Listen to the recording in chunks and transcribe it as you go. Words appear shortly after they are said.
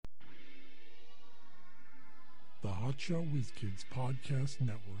Hotshot Whiz Kids Podcast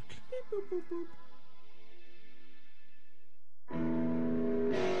Network. Beep, boop, boop, boop.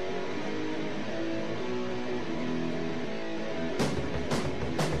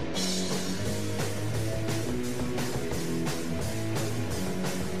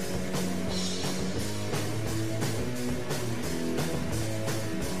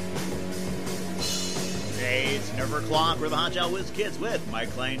 O'clock. We're the Hotshot Whiz Kids with Mike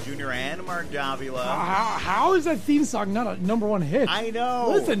Cline Jr. and Mark Davila. How is that theme song not a #1 hit? I know.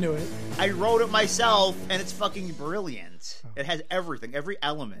 Listen to it. I wrote it myself, and it's fucking brilliant. It has everything, every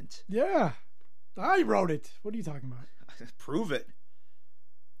element. Yeah. I wrote it. What are you talking about? Prove it.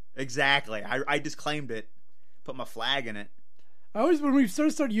 Exactly. I disclaimed it. Put my flag in it. I always, when we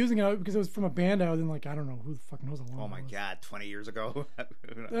started using it, because it was from a band, I was in like, I don't know, who the fuck knows how long. Oh my God, 20 years ago?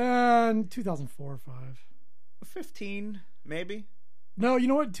 2004 or 5. 15, maybe? No, you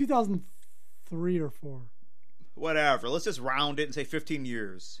know what? 2003 or 4. Whatever. Let's just round it and say 15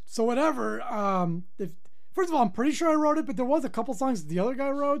 years. So whatever. First of all, I'm pretty sure I wrote it, but there was a couple songs the other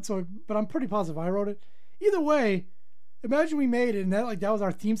guy wrote, but I'm pretty positive I wrote it. Either way, imagine we made it and that was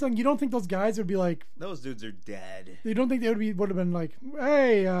our theme song. You don't think those guys would be like... Those dudes are dead. You don't think they would have been like,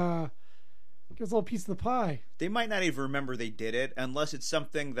 hey, give us a little piece of the pie. They might not even remember they did it unless it's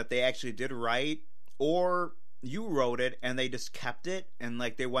something that they actually did right, or you wrote it and they just kept it and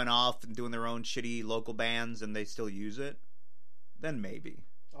like they went off and doing their own shitty local bands and they still use it. Then maybe.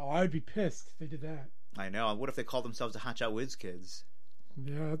 Oh, I would be pissed if they did that. I know. What if they called themselves the Hotshot Whiz Kids?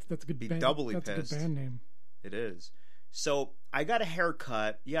 Yeah, that's a good band. Doubly that's pissed. A good band name. It is. So I got a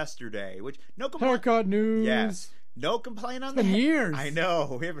haircut yesterday, which haircut news. Yes, no complaint on it's been years. I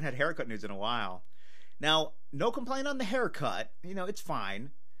know we haven't had haircut news in a while. Now, no complaint on the haircut. You know, it's fine.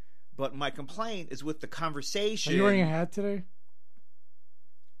 But my complaint is with the conversation. Are you wearing a hat today?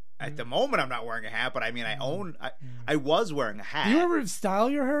 At the moment, I'm not wearing a hat, but I mean, I was wearing a hat. Do you ever style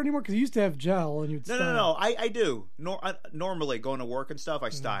your hair anymore? Because you used to have gel and you'd style. No. I do. Normally, going to work and stuff, I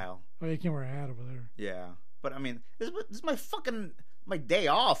style. Oh, you can't wear a hat over there. Yeah. But I mean, this is my day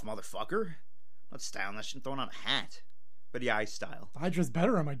off, motherfucker. I'm not styling that shit, throwing on a hat. But yeah, I style. I dress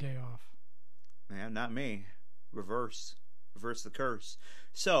better on my day off. Man, not me. Reverse the curse.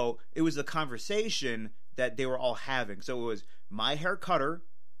 So it was the conversation that they were all having. So it was my hair cutter,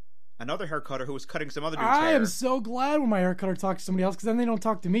 another hair cutter who was cutting some other dude's hair. I am so glad when my hair cutter talks to somebody else, because then they don't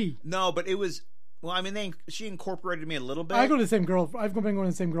talk to me. No, but it was, well, I mean, she incorporated me a little bit. I go to the same girl. I've been going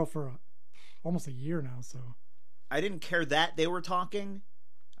to the same girl for almost a year now, so. I didn't care that they were talking.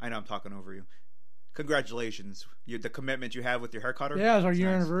 I know I'm talking over you. Congratulations. The commitment you have with your hair cutter. Yeah, it's our year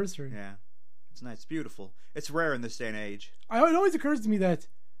nice. Anniversary. Yeah. It's nice. It's beautiful. It's rare in this day and age. It always occurs to me that,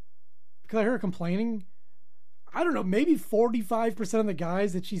 because I hear her complaining, I don't know, maybe 45% of the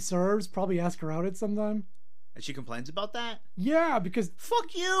guys that she serves probably ask her out at some time. And she complains about that? Yeah, because...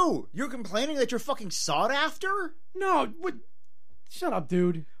 Fuck you! You're complaining that you're fucking sought after? No, what... Shut up,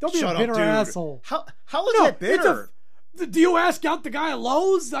 dude. Don't be Shut a bitter up, dude. Asshole. How is that bitter? Do you ask out the guy at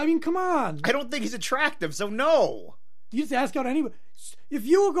Lowe's? I mean, come on. I don't think he's attractive, so no. You just ask out anybody. If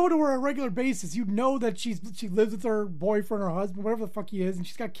you will go to her on a regular basis, you'd know that she lives with her boyfriend or husband, whatever the fuck he is, and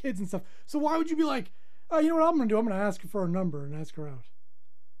she's got kids and stuff. So why would you be like, oh, you know what I'm going to do? I'm going to ask her for a number and ask her out.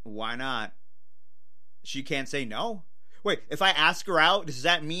 Why not? She can't say no. Wait, if I ask her out, does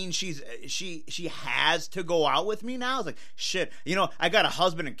that mean she has to go out with me now? It's like, shit, you know, I got a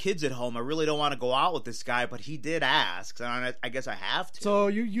husband and kids at home. I really don't want to go out with this guy, but he did ask. So I guess I have to. So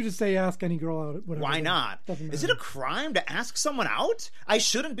you just say ask any girl out. Whatever. Why not? Is it a crime to ask someone out? I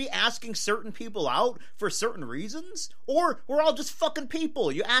shouldn't be asking certain people out for certain reasons? Or we're all just fucking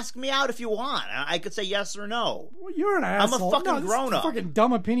people. You ask me out if you want. I could say yes or no. Well, you're an asshole. I'm a fucking grown-up. It's a fucking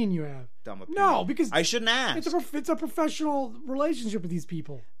dumb opinion you have. Dumb opinion. No, because I shouldn't ask. It's a professional relationship with these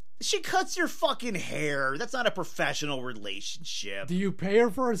people. She cuts your fucking hair. That's not a professional relationship. Do you pay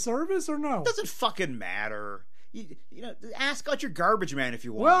her for a service or no? It doesn't fucking matter. You know, ask out your garbage man if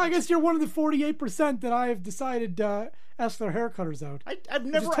you want. Well, I guess you're one of the 48% that I have decided ask their hair cutters out. I've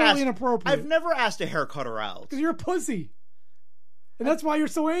never totally asked. Inappropriate. I've never asked a hair cutter out. Because you're a pussy. And that's why you're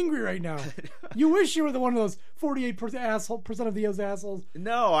so angry right now. You wish you were the one of those 48% of those assholes.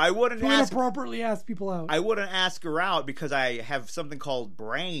 No, I wouldn't inappropriately ask people out. I wouldn't ask her out because I have something called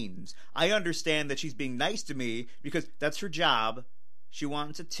brains. I understand that she's being nice to me because that's her job. She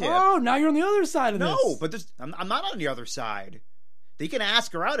wants a tip. Oh, now you're on the other side of this. No, but I'm not on the other side. They can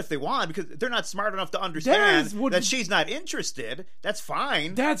ask her out if they want because they're not smart enough to understand that she's not interested. That's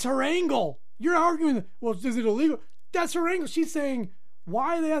fine. That's her angle. You're arguing, well, is it illegal? That's her angle. She's saying,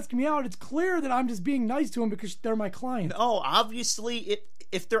 why are they asking me out? It's clear that I'm just being nice to them because they're my client. No, obviously,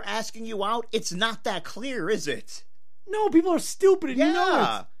 if they're asking you out, it's not that clear, is it? No, people are stupid and you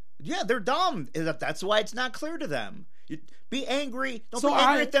know it. Yeah, they're dumb. That's why it's not clear to them. Be angry. Don't So be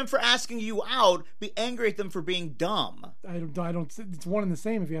angry at them for asking you out. Be angry at them for being dumb. I don't. It's one and the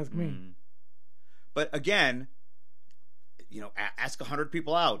same if you ask me. But again, ask 100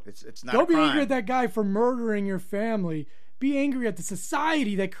 people out. It's not. Don't a be crime. angry at that guy for murdering your family. Be angry at the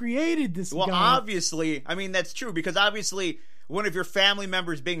society that created this guy. Well, obviously, I mean that's true because obviously one of your family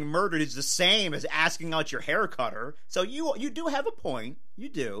members being murdered is the same as asking out your hair cutter. So you do have a point. You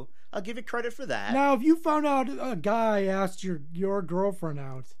do. I'll give you credit for that. Now, if you found out a guy asked your girlfriend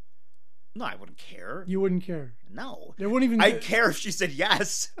out, no, I wouldn't care. You wouldn't care. No, they wouldn't even. I'd care if she said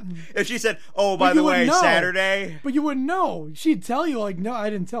yes. If she said, "Oh, by the way, Saturday," but you wouldn't know. She'd tell you like, "No, I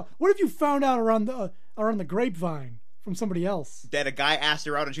didn't tell." What if you found out around the grapevine from somebody else that a guy asked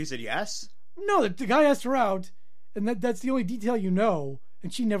her out and she said yes? No, the guy asked her out, and that's the only detail you know,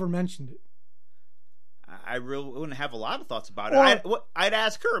 and she never mentioned it. I really wouldn't have a lot of thoughts about it. I'd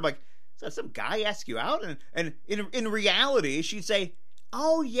ask her, like, did some guy ask you out? And in reality, she'd say,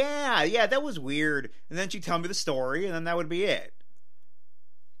 "Oh yeah, that was weird," and then she'd tell me the story, and then that would be it.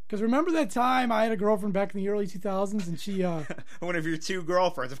 Because remember that time I had a girlfriend back in the early 2000s, and she one of your two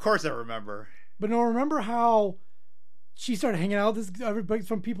girlfriends, of course I remember. But no, remember how she started hanging out with everybody,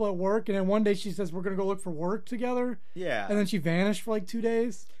 some people at work, and then one day she says we're gonna go look for work together. Yeah, and then she vanished for like 2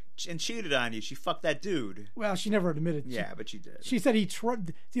 days. And cheated on you. She fucked that dude. Well, she never admitted. Yeah, but she did. She said he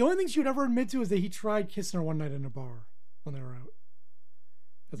tried. The only thing she would ever admit to is that he tried kissing her one night in a bar when they were out.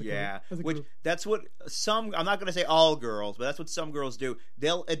 That's what some. I'm not going to say all girls, but that's what some girls do.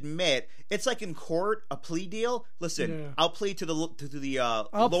 They'll admit it's like in court, a plea deal. Listen, I'll plead to the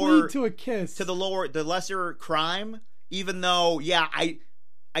I'll plead to a kiss to the lesser crime, even though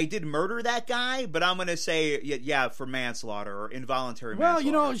I did murder that guy, but I'm going to say, for manslaughter or involuntary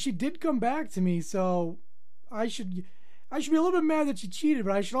manslaughter. Well, she did come back to me, so I should be a little bit mad that she cheated,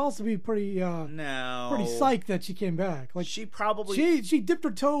 but I should also be pretty psyched that she came back. Like she probably she dipped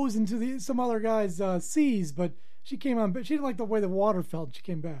her toes into some other guy's seas, but she came on. But she didn't like the way the water felt. She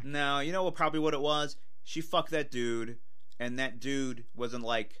came back. No, you know what it was? She fucked that dude, and that dude wasn't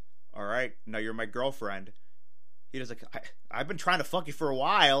like, "All right, now you're my girlfriend." He was like, I've been trying to fuck you for a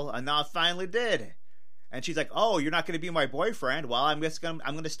while, and now I finally did. And she's like, "Oh, you're not going to be my boyfriend? Well, I'm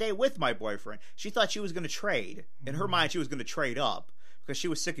going to stay with my boyfriend." She thought she was going to trade. In her mind, she was going to trade up because she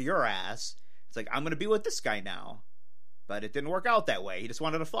was sick of your ass. It's like, I'm going to be with this guy now. But it didn't work out that way. He just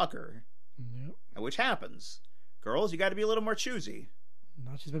wanted to fuck her. Yep. Which happens. Girls, you got to be a little more choosy.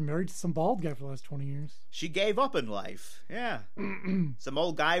 Now she's been married to some bald guy for the last 20 years. She gave up in life. Yeah. Some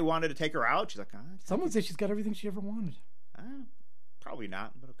old guy wanted to take her out. She's like, some would say she's got everything she ever wanted. Probably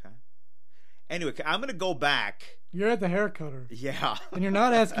not, but okay. Anyway, I'm going to go back. You're at the hair cutter. Yeah. And you're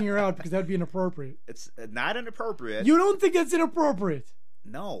not asking her out because that would be inappropriate. It's not inappropriate. You don't think that's inappropriate?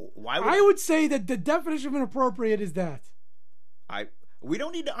 No. Why would I would say that the definition of inappropriate is that. We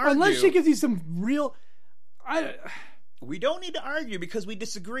don't need to argue. Unless she gives you some real... We don't need to argue because we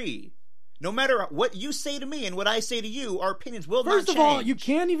disagree. No matter what you say to me and what I say to you, our opinions will not change. First of all, you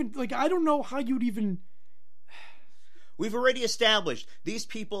can't even... I don't know how you'd even... We've already established these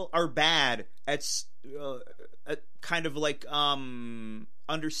people are bad at kind of like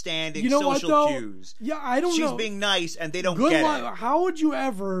understanding social cues. Yeah, I don't know. She's being nice and they don't get it. How would you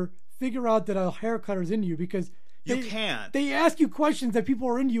ever figure out that a hair cutter's into you? Because you can't. They ask you questions that people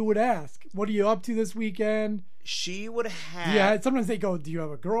who are into you would ask. What are you up to this weekend? She would have... Yeah, sometimes they go, do you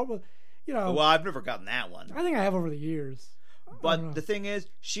have a girl? Well, I've never gotten that one. I think I have over the years. But the thing is,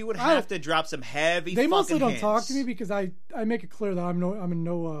 she would have to drop some heavy. They mostly don't hints. talk to me because I make it clear that I'm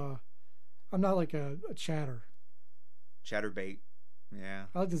not like a chatter. Chatterbait. Yeah.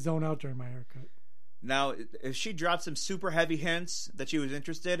 I like to zone out during my haircut. Now, if she dropped some super heavy hints that she was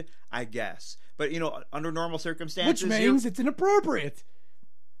interested, I guess. But under normal circumstances, which means it's inappropriate.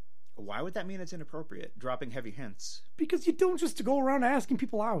 Why would that mean it's inappropriate? Dropping heavy hints? Because you don't just go around asking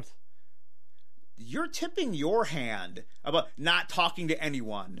people out. You're tipping your hand about not talking to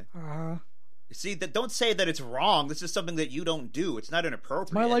anyone. See, don't say that it's wrong. This is something that you don't do. It's not inappropriate.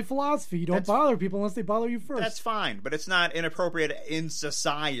 It's my life philosophy. You don't bother people unless they bother you first. That's fine, but it's not inappropriate in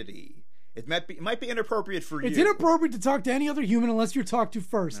society. It might be inappropriate for you. It's inappropriate to talk to any other human unless you're talked to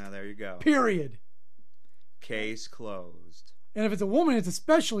first. There you go. Period. Case closed. And if it's a woman, it's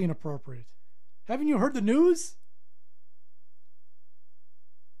especially inappropriate. Haven't you heard the news?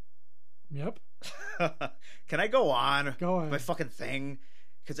 Yep. Can I go on? Go ahead. My fucking thing,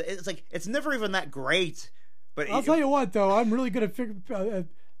 because it's never even that great. But I'll tell you what, though, I'm really good at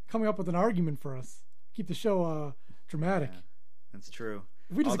coming up with an argument for us. Keep the show dramatic. Yeah, that's true.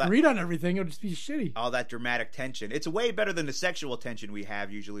 If we just agreed on everything, it would just be shitty. All that dramatic tension. It's way better than the sexual tension we have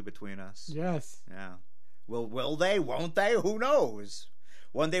usually between us. Yes. Yeah. Will they? Won't they? Who knows?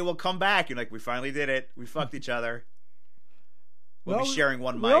 One day we'll come back and we finally did it. We fucked each other. We'll be sharing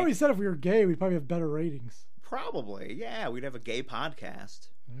one mic. We always said if we were gay, we'd probably have better ratings. Probably. Yeah, we'd have a gay podcast.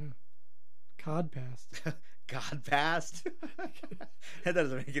 Yeah. Codcast. Godcast? That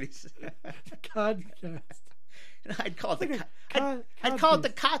doesn't make any sense. Codcast. I'd call it like I'd call it the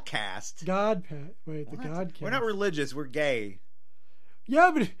Cockcast. Godpat. Wait, the Godcast. We're not religious. We're gay.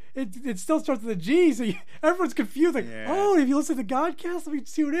 Yeah, but it still starts with a G, so everyone's confused. Like, oh, if you listen to the Godcast, let me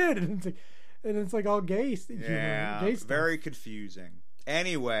tune in, and it's like all gay. Yeah, gay stuff. Very confusing.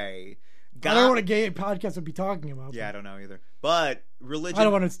 Anyway, I don't know what a gay podcast would be talking about. Yeah, I don't know either. But religion. I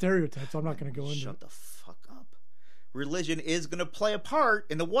don't want to stereotype, so I'm not going to go into it. Shut the fuck up. Religion is going to play a part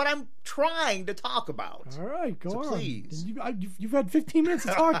in what I'm trying to talk about. All right, go on. Please. You've had 15 minutes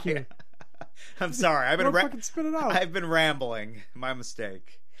to talk here. I'm sorry. Fucking spit it out. I've been rambling. My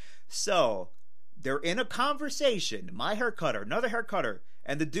mistake. So, they're in a conversation. My hair cutter, another hair cutter,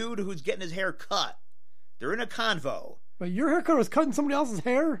 and the dude who's getting his hair cut. They're in a convo. But your hair cutter was cutting somebody else's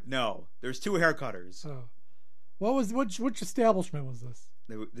hair? No, there's two hair cutters. Oh. Which establishment was this?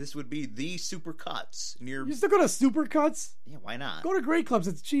 This would be the Supercuts near. You still go to Supercuts? Yeah, why not? Go to Great Clubs.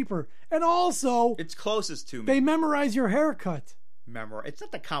 It's cheaper, and also it's closest to me. They memorize your haircut. It's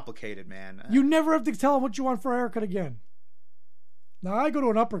not that complicated, man. You never have to tell them what you want for a haircut again. Now I go to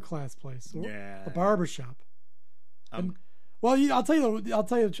an upper class place, a barber shop. I'll tell you.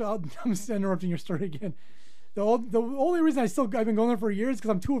 I'm just interrupting your story again. The only reason I've been going there for a year is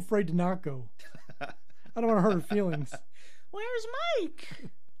because I'm too afraid to not go. I don't want to hurt her feelings. Where's Mike?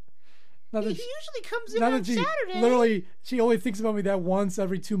 He usually comes in on Saturday. Literally, she only thinks about me that once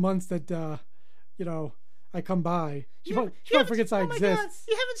every 2 months that, I come by. She probably forgets I exist. God.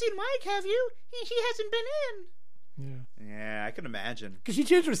 You haven't seen Mike, have you? He hasn't been in. Yeah, I can imagine. Because she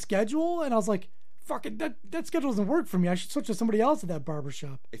changed her schedule, and I was like, fuck it, that schedule doesn't work for me. I should switch to somebody else at that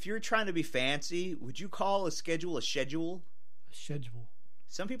barbershop. If you're trying to be fancy, would you call a schedule a schedule? A schedule.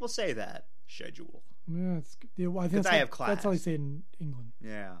 Some people say that. Schedule. Yeah, I have class. That's how they say it in England.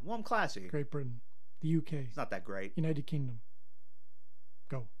 Yeah. Well, I'm classy. Great Britain. The UK. It's not that great. United Kingdom.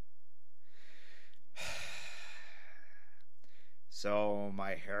 Go. So,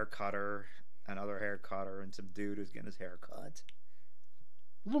 my hair cutter, another hair cutter, and some dude who's getting his hair cut.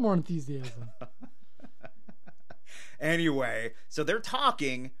 A little more enthusiasm. Anyway, so they're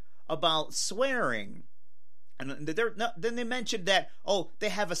talking about swearing. And then they mentioned that, they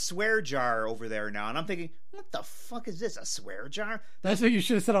have a swear jar over there now. And I'm thinking, what the fuck is this, a swear jar? That's what you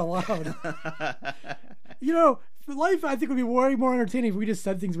should have said out loud. Life, I think, would be way more entertaining if we just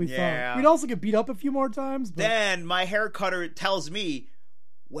said things we thought. We'd also get beat up a few more times. But... Then my hair cutter tells me,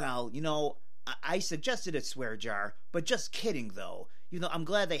 well, I suggested a swear jar, but just kidding, though. I'm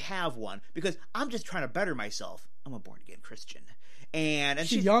glad they have one, because I'm just trying to better myself. I'm a born-again Christian. And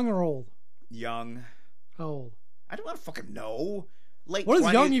she's young or old? Young. How old? I don't want to fucking know. What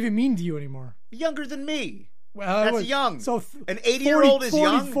does young even mean to you anymore? Younger than me. Well, that's young. So an 80-year-old is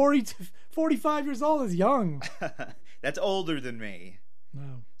young? 45 years old is young. That's older than me.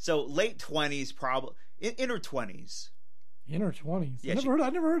 No. So late 20s, probably. Inner 20s. Inner 20s? Yeah, I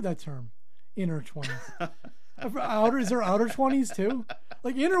never heard that term. Inner 20s. Is there outer 20s too?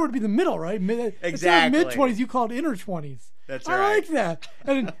 Like inner would be the middle, right? Exactly. Mid 20s, you call it inner 20s. That's right. I like that.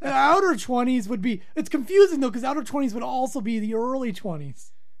 And outer 20s would be. It's confusing though, because outer 20s would also be the early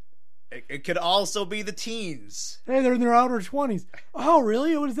 20s. It could also be the teens. Hey, they're in their outer 20s. Oh,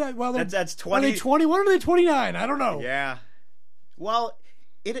 really? What is that? Well, that's 20. Are they 21 or are they 29? I don't know. Yeah. Well,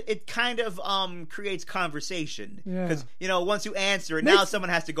 it kind of creates conversation because once you answer it, now someone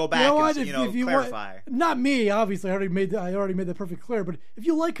has to go back and clarify. Not me, obviously. I already made that perfect clear. But if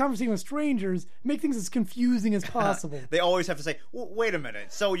you like conversing with strangers, make things as confusing as possible. They always have to say, "Wait a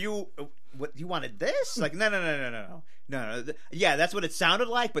minute. So you wanted this?" Like, no. Yeah, that's what it sounded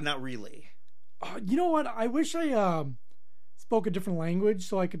like, but not really. You know what? I wish I spoke a different language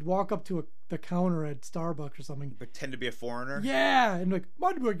so I could walk up to the counter at Starbucks or something. Pretend to be a foreigner? Yeah. And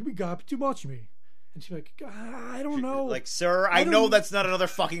we got too much of me. And she'd be like, I don't know. Like, sir, I know that's not another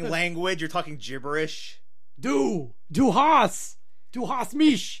fucking language. You're talking gibberish. Du hast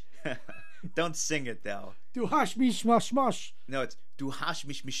mich. Don't sing it, though. Du hast mich mush mush. No, it's du hast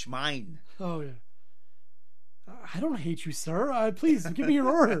mich mein. Oh, yeah. I don't hate you, sir. Please, give me your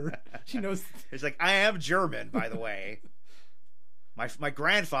order. She knows. It's like, I am German, by the way. My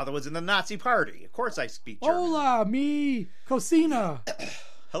grandfather was in the Nazi party. Of course I speak German. Hola, mi cocina.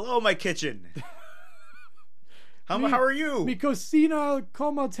 Hello, my kitchen. How are you? Mi cocina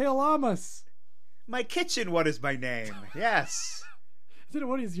como te llamas? My kitchen, what is my name? Yes.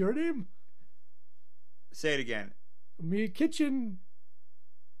 What is your name? Say it again. Mi kitchen.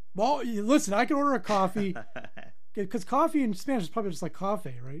 Well, listen, I can order a coffee. Because coffee in Spanish is probably just like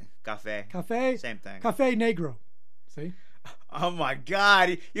cafe, right? Cafe. Cafe. Same thing. Cafe negro. See? Oh my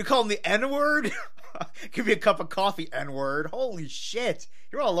God. You call him the N-word? Give me a cup of coffee, N-word. Holy shit.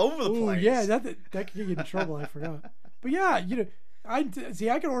 You're all over the place. Yeah, that could get you in trouble. I forgot. But yeah, I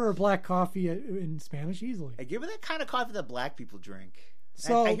can order a black coffee in Spanish easily. Hey, give me that kind of coffee that black people drink.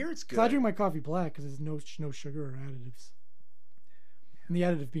 So I hear it's good. So I drink my coffee black because there's no sugar or additives. And the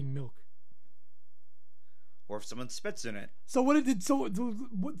additive being milk. Or if someone spits in it. So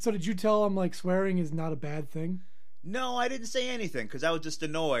did you tell him like swearing is not a bad thing? No, I didn't say anything because I was just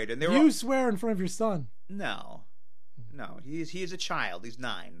annoyed. And swear in front of your son? No, he is a child. He's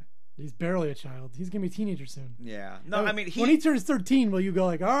 9. He's barely a child. He's gonna be a teenager soon. Yeah. No, I mean when he turns 13, will you go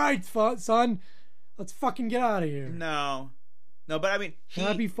like, all right, son, let's fucking get out of here? No, but I mean,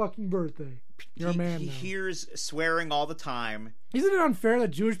 happy fucking birthday. You're a man now. He hears swearing all the time. Isn't it unfair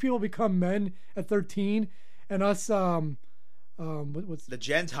that Jewish people become men at 13 and us what's the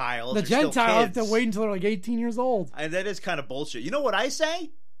Gentiles? The Gentiles have to wait until they're like 18 years old. And that is kind of bullshit. You know what I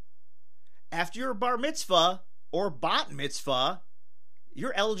say? After your bar mitzvah or bat mitzvah,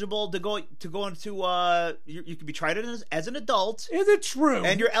 you're eligible to go into you can be tried as an adult. Is it true?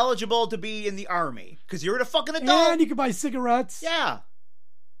 And you're eligible to be in the army because you're a fucking adult. And you can buy cigarettes. Yeah.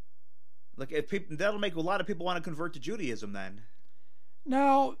 Like that'll make a lot of people want to convert to Judaism then.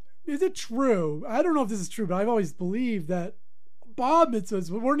 Now, is it true? I don't know if this is true, but I've always believed that bar mitzvahs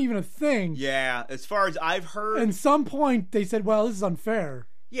weren't even a thing. Yeah, as far as I've heard. At some point, they said, well, this is unfair.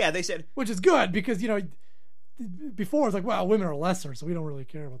 Yeah, they said. Which is good because, before it's like, well, women are lesser, so we don't really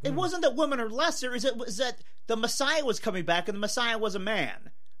care about that. It wasn't that women are lesser. Is that the Messiah was coming back and the Messiah was a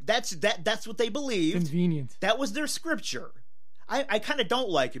man. That's what they believed. Convenient. That was their scripture. I kind of don't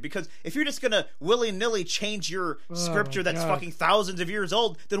like it because if you're just going to willy-nilly change your scripture that's fucking thousands of years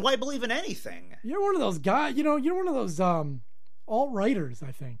old, then why believe in anything? You're one of those guys, you're one of those alt-writers,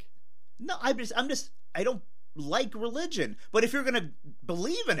 I think. No, I don't like religion. But if you're going to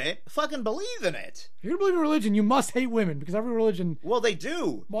believe in it, fucking believe in it. If you're going to believe in religion, you must hate women because every religion... Well, they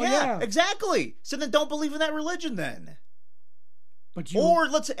do. Well, yeah, exactly. So then don't believe in that religion then. But Or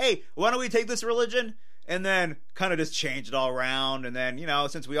why don't we take this religion... and then kind of just change it all around, and then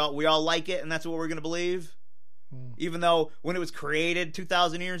since we all like it, and that's what we're gonna believe, even though when it was created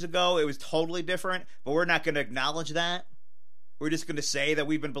 2,000 years ago, it was totally different. But we're not gonna acknowledge that. We're just gonna say that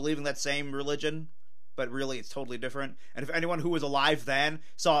we've been believing that same religion, but really it's totally different. And if anyone who was alive then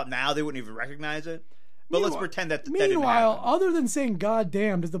saw it now, they wouldn't even recognize it. But let's pretend that. Meanwhile, that other than saying "God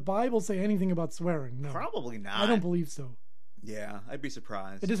damn," does the Bible say anything about swearing? No, probably not. I don't believe so. Yeah, I'd be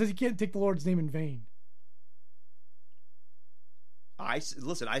surprised. It just says you can't take the Lord's name in vain. I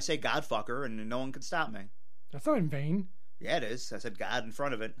say God fucker, and no one can stop me. That's not in vain. Yeah, it is. I said God in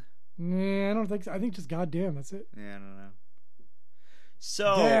front of it. Nah, I don't think so. I think just goddamn, that's it. Yeah, I don't know.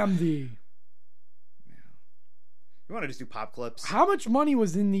 So... damn thee. Yeah. You want to just do pop clips? How much money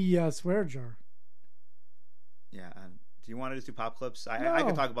was in the swear jar? Yeah. Do you want to just do pop clips? No. I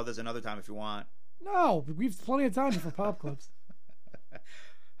can talk about this another time if you want. No, we've plenty of time for pop clips.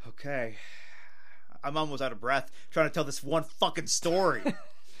 Okay. I'm almost out of breath trying to tell this one fucking story.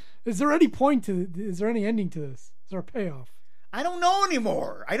 Is there any point to it? Is there any ending to this? Is there a payoff? I don't know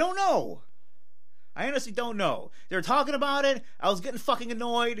anymore. I don't know. I honestly don't know. They were talking about it. I was getting fucking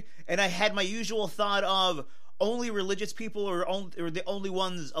annoyed, and I had my usual thought of only religious people are the only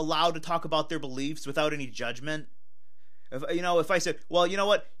ones allowed to talk about their beliefs without any judgment. If I said, well, you know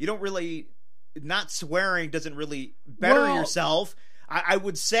what? You don't really... not swearing doesn't really better yourself. I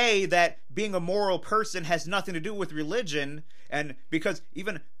would say that being a moral person has nothing to do with religion, and because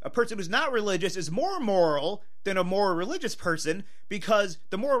even a person who's not religious is more moral than a more religious person, because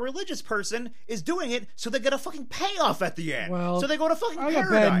the more religious person is doing it so they get a fucking payoff at the end. Well, so they go to fucking paradise. I got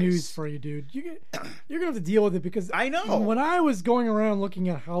bad news for you, dude. You're gonna have to deal with it because I know. When I was going around looking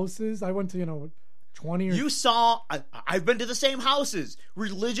at houses, I went to 20 or... You saw... I've been to the same houses.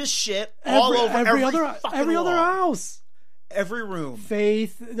 Religious shit all over every other house. Every room.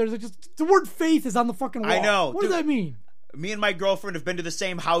 Faith. There's just... the word faith is on the fucking wall. I know. What does that mean? Me and my girlfriend have been to the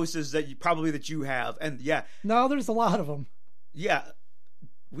same houses that you have. And yeah. No, there's a lot of them. Yeah.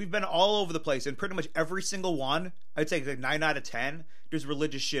 We've been all over the place. And pretty much every single one, I'd say like 9 out of 10, there's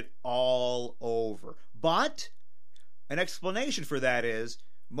religious shit all over. But an explanation for that is...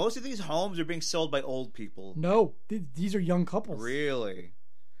 most of these homes are being sold by old people. No, these are young couples. Really?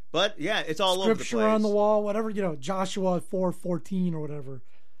 But yeah, it's all over the place. Scripture on the wall, whatever, Joshua 4:14 or whatever.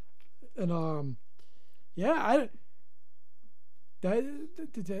 And yeah,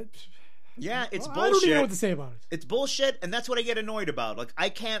 yeah, it's bullshit. I don't even know what to say about it. It's bullshit, and that's what I get annoyed about. Like, I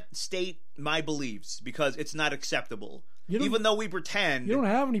can't state my beliefs because it's not acceptable. Even though we pretend. You don't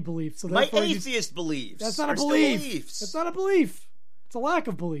have any beliefs. So my atheist beliefs. That's not a belief. That's not a belief. It's a lack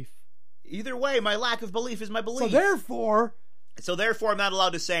of belief. Either way, my lack of belief is my belief. So therefore, I'm not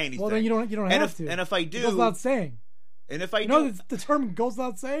allowed to say anything. Well, then you don't have to. And if I do, it goes without saying. And if I do, the term goes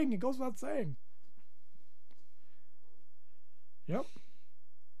without saying. It goes without saying. Yep.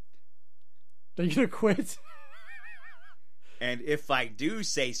 Are you gonna quit? And if I do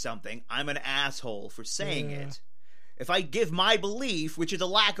say something, I'm an asshole for saying it. If I give my belief, which is a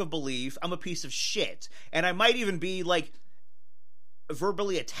lack of belief, I'm a piece of shit. And I might even be, like,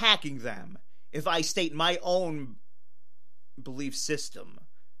 verbally attacking them if I state my own belief system.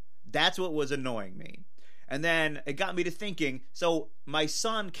 That's what was annoying me. And then it got me to thinking, so my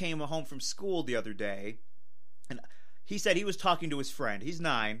son came home from school the other day, and he said he was talking to his friend. He's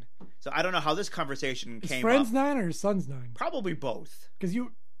 9, so I don't know how this conversation came up. His friend's 9 or his son's 9? Probably both. Because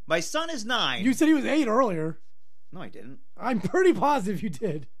my son is 9. You said he was 8 earlier. No, I didn't. I'm pretty positive you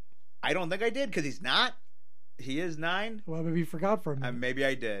did. I don't think I did, because he's not. He is 9. Well, maybe you forgot for a minute. Maybe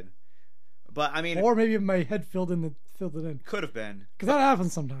I did. But, I mean... Or maybe my head filled it in. Could have been. Because that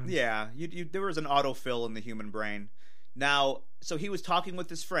happens sometimes. Yeah. There was an autofill in the human brain. Now, so he was talking with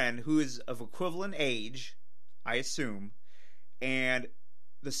his friend, who is of equivalent age, I assume, and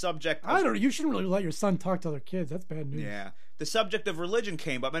the subject... You shouldn't really let your son talk to other kids. That's bad news. Yeah. The subject of religion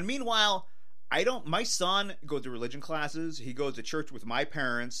came up. And meanwhile... my son goes to religion classes. He goes to church with my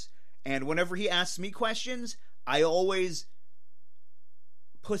parents. And whenever he asks me questions, I always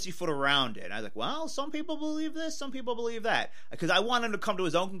pussyfoot around it. I was like, well, some people believe this, some people believe that. Because I want him to come to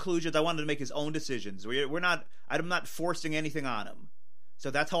his own conclusions. I want him to make his own decisions. I'm not forcing anything on him. So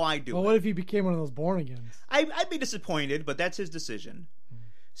that's how I do it. Well, what if he became one of those born-agains? I'd be disappointed, but that's his decision.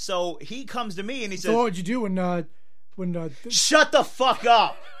 So he comes to me and he says... So what would you do when Shut the fuck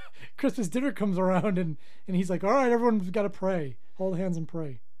up! Christmas dinner comes around and he's like, all right, everyone's got to pray. Hold hands and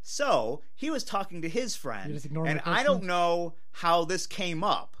pray. So he was talking to his friend, and my I don't know how this came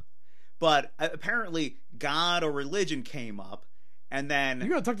up, but apparently God or religion came up, and then... You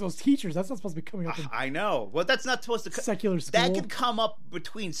got to talk to those teachers. That's not supposed to be coming up in... I know. Well, that's not supposed to... Secular school. That can come up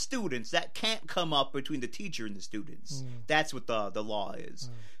between students. That can't come up between the teacher and the students. That's what the law is.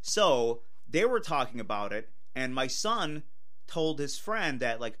 So they were talking about it, and my son told his friend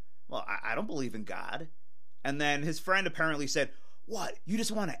that, like, well, I don't believe in God. And then his friend apparently said, what? You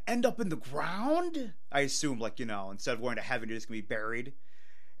just want to end up in the ground? I assume, like, instead of going to heaven, you're just going to be buried.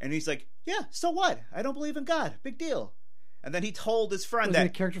 And he's like, yeah, so what? I don't believe in God. Big deal. And then he told his friend that... a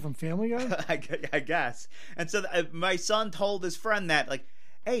character from Family Guy? I guess. And so my son told his friend that, like,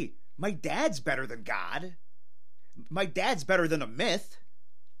 hey, my dad's better than God. My dad's better than a myth.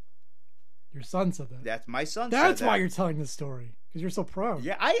 Your son said that. That's my son said that. That's why you're telling this story. Because you're so proud.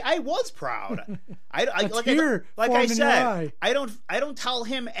 Yeah, I was proud. Like I said, I don't tell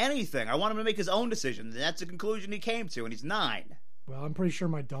him anything. I want him to make his own decisions. And that's the conclusion he came to, and he's 9. Well, I'm pretty sure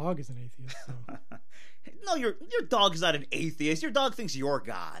my dog is an atheist. So. No, your dog is not an atheist. Your dog thinks you're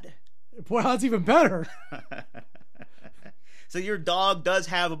God. Well, that's even better. So your dog does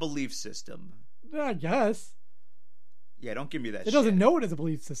have a belief system. Yeah, I guess. Yeah, don't give me that shit. It doesn't know it is a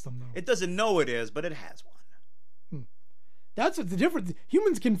belief system, though. It doesn't know it is, but it has one. That's the difference.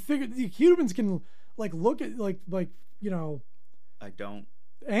 Humans can like look at like I don't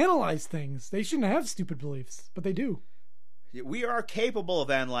analyze things. They shouldn't have stupid beliefs, but they do. We are capable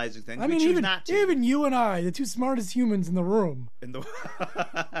of analyzing things. I mean, even you and I, the two smartest humans in the room.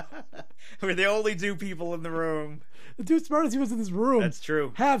 We're the only 2 people in the room. The 2 smartest humans in this room. That's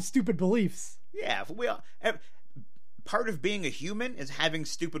true. Have stupid beliefs. Yeah, we all. Part of being a human is having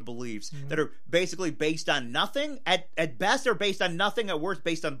stupid beliefs that are basically based on nothing. At best, they're based on nothing. At worst,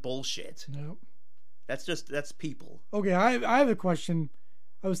 based on bullshit. Nope. That's people. Okay, I have a question.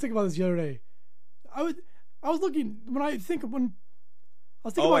 I was thinking about this the other day. I was looking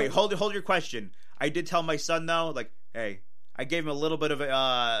hold your question. I did tell my son though, like, hey, I gave him a little bit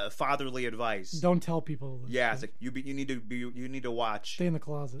of fatherly advice. Don't tell people. Yeah, it's like you need to watch. Stay in the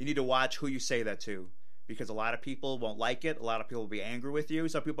closet. You need to watch who you say that to. Because a lot of people won't like it. A lot of people will be angry with you.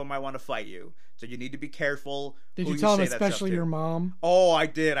 Some people might want to fight you. So you need to be careful. Did you tell them, especially your mom? Oh, I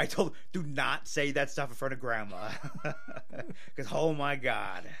did. I told them, do not say that stuff in front of Grandma. Because, oh my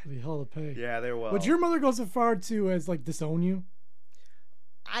God. It'll be hell to pay. Yeah, there will. Would your mother go so far as like disown you?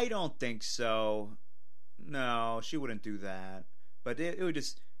 I don't think so. No, she wouldn't do that. But it would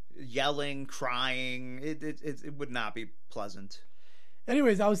just... yelling, crying. It would not be pleasant.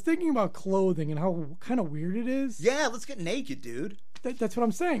 Anyways, I was thinking about clothing and how kind of weird it is. Yeah, let's get naked, dude. That's what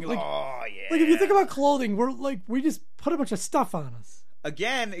I'm saying. Like, oh yeah. Like if you think about clothing, we just put a bunch of stuff on us.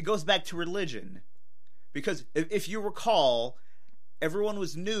 Again, it goes back to religion, because if you recall, everyone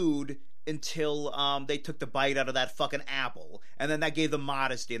was nude until they took the bite out of that fucking apple, and then that gave them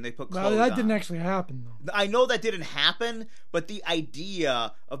modesty, and they put clothes on. That didn't actually happen, though. I know that didn't happen, but the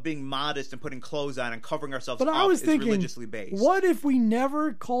idea of being modest and putting clothes on and covering ourselves up is religiously based. What if we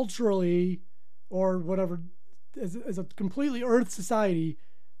never culturally, or whatever, as a completely Earth society,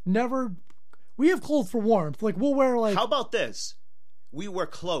 we have clothes for warmth. Like, we'll wear, like... How about this? We wear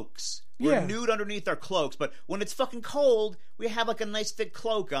cloaks. We're nude underneath our cloaks, but when it's fucking cold, we have like a nice thick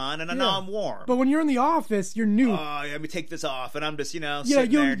cloak on, and now I'm warm. But when you're in the office, you're nude. Oh, let me take this off, and I'm just, sitting there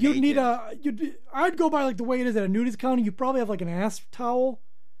you'd naked. need I'd go by like the way it is at a nudist county. You probably have like an ass towel,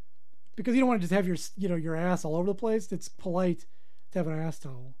 because you don't want to just have your ass all over the place. It's polite to have an ass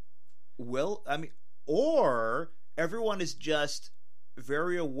towel. Well, I mean, or everyone is just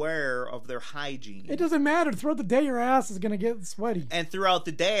very aware of their hygiene. It doesn't matter. Throughout the day, your ass is going to get sweaty. And throughout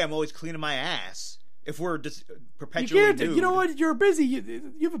the day, I'm always cleaning my ass. If we're just perpetually nude. You know what? You're busy.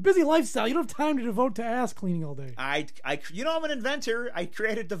 You have a busy lifestyle. You don't have time to devote to ass cleaning all day. I'm an inventor. I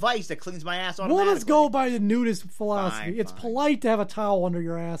created a device that cleans my ass automatically. Well, let's go by the nudist philosophy. Fine. It's polite to have a towel under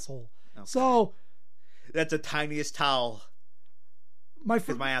your asshole. Okay. So that's the tiniest towel.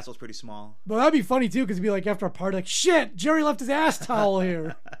 Because my asshole's pretty small. But that'd be funny too, because it'd be like after a party, like, shit, Jerry left his ass towel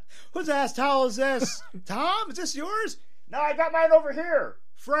here. Whose ass towel is this? Tom, is this yours? No, I got mine over here.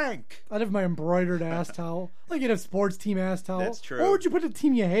 Frank. I'd have my embroidered ass towel. Like you'd have sports team ass towel. That's true. Or would you put a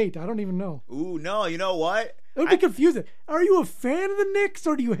team you hate? I don't even know. Ooh, no, you know what? It would be confusing. Are you a fan of the Knicks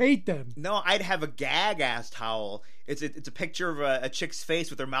or do you hate them? No, I'd have a gag ass towel. It's a picture of a chick's face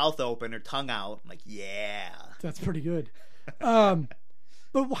with her mouth open, her tongue out. I'm like, yeah. That's pretty good.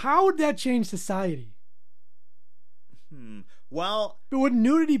 But how would that change society? Well... But would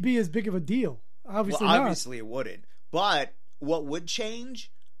nudity be as big of a deal? Obviously not. Obviously it wouldn't. But what would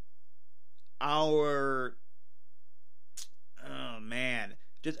change? Oh, man.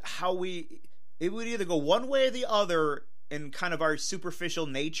 Just how it would either go one way or the other in kind of our superficial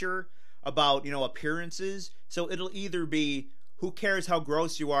nature about, appearances. So it'll either be, who cares how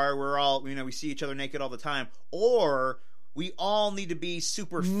gross you are, we're all, we see each other naked all the time, or we all need to be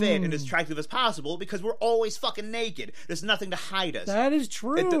super fit and as attractive as possible because we're always fucking naked. There's nothing to hide us. That is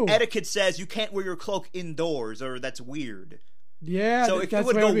true. The etiquette says you can't wear your cloak indoors, or that's weird. Yeah, so it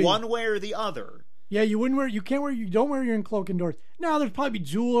would go one way or the other. Yeah, you don't wear your cloak indoors. Now there's probably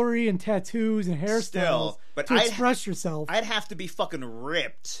jewelry and tattoos and hairstyles to express yourself. I'd have to be fucking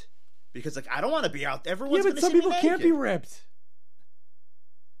ripped because I don't want to be out there. Everyone's but some people can't be ripped.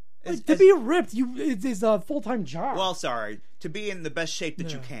 To be ripped, it is a full-time job. Well, sorry, to be in the best shape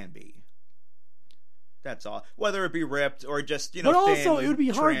that you can be. That's all. Whether it be ripped or just but also thin, it would be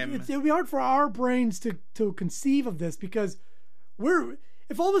hard. trim. It would be hard for our brains to conceive of this because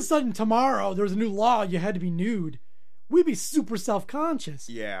if all of a sudden tomorrow there was a new law you had to be nude, we'd be super self-conscious.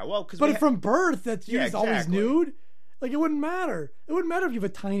 Yeah, well, but from birth that you're just always nude. Like it wouldn't matter. It wouldn't matter if you have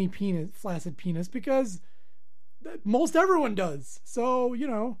a tiny penis, flaccid penis, because most everyone does. So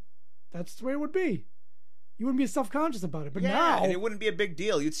that's the way it would be. You wouldn't be self-conscious about it. But now... and it wouldn't be a big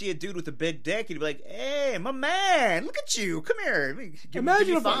deal. You'd see a dude with a big dick, and you'd be like, hey, my man, look at you. Come here.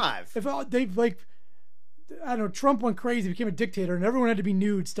 Imagine if five. If they, I don't know, Trump went crazy, became a dictator, and everyone had to be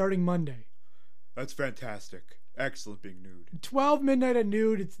nude starting Monday. That's fantastic. Excellent being nude. 12 midnight at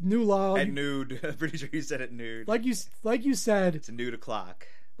nude. It's new law. At nude. I'm pretty sure you said it nude. Like you said. It's a nude o'clock.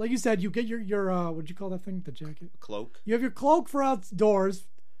 Like you said, you get your what'd you call that thing? The jacket? Cloak. You have your cloak for outdoors.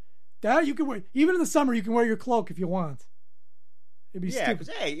 That you can wear. Even in the summer, you can wear your cloak if you want. It'd be stupid.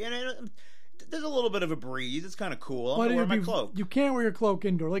 Because, hey, there's a little bit of a breeze. It's kind of cool. I'm going to wear my cloak. You can't wear your cloak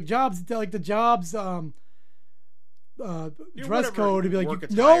indoor. Like the Jobs dress code would be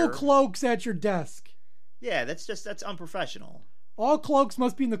like, no cloaks at your desk. Yeah, that's unprofessional. All cloaks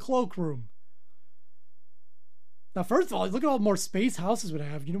must be in the cloakroom. Now, first of all, look at all the more space houses would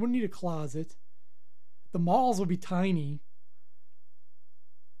have. You wouldn't need a closet. The malls would be tiny.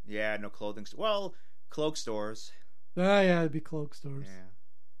 Yeah, no clothing. Well, cloak stores. Yeah, it'd be cloak stores. Yeah,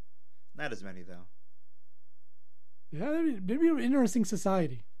 not as many though. Yeah, there'd be an interesting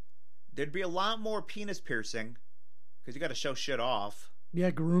society. There'd be a lot more penis piercing because you got to show shit off.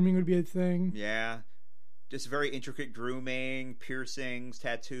 Yeah, grooming would be a thing. Yeah, just very intricate grooming, piercings,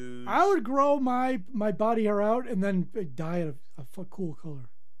 tattoos. I would grow my body hair out and then dye it a cool color.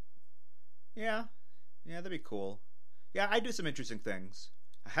 Yeah, that'd be cool. Yeah, I do some interesting things.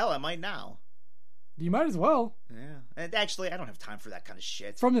 Hell, I might now. You might as well. Yeah. And actually, I don't have time for that kind of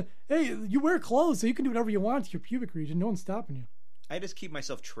shit. Hey, you wear clothes, so you can do whatever you want to your pubic region. No one's stopping you. I just keep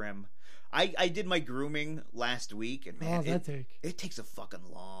myself trim. I did my grooming last week, and man, it takes a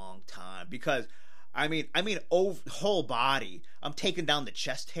fucking long time because, I mean, whole body. I'm taking down the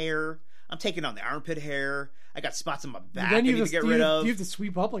chest hair. I'm taking down the armpit hair. I got spots on my back I need to get rid of. Do you have to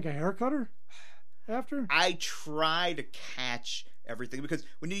sweep up like a hair cutter after? I try to catch everything because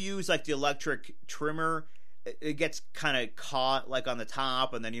when you use like the electric trimmer, it gets kind of caught like on the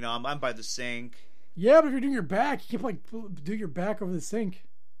top, and then I'm by the sink. Yeah, but if you're doing your back, you can like do your back over the sink.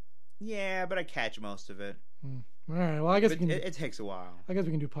 Yeah, but I catch most of it. All right. Well, I guess it takes a while. I guess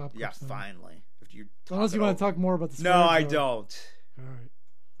we can do pop clips. Yeah, then. finally. Unless you want to talk more about the. No, I don't. All right.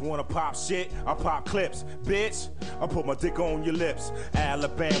 Wanna pop shit? I pop clips, bitch. I put my dick on your lips.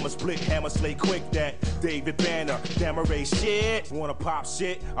 Alabama split hammer slay quick that David Banner Damaray shit. Wanna pop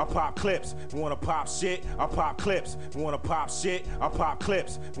shit? I pop clips. Wanna pop shit? I pop clips. Wanna pop shit? I pop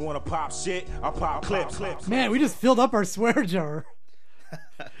clips. Wanna pop shit? I pop clips. Man, we just filled up our swear jar.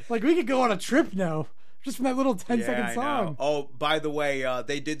 Like we could go on a trip now just from that little 10-second song. Know. Oh, by the way,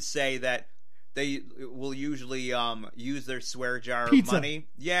 they did say that they will usually use their swear jar money.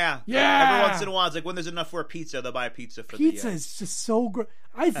 Yeah. Every once in a while, it's like when there's enough for a pizza, they'll buy a pizza for pizza is just so great.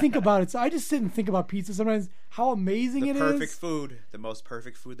 I think about it. So I just sit and think about pizza sometimes. How amazing it is. The perfect food. The most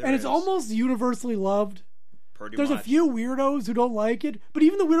perfect food there is. And it's almost universally loved. There's a few weirdos who don't like it, but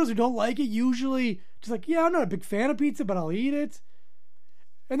even the weirdos who don't like it usually just like, yeah, I'm not a big fan of pizza, but I'll eat it.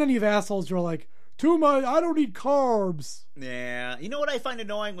 And then you have assholes who are like, I don't eat carbs. Yeah. You know what I find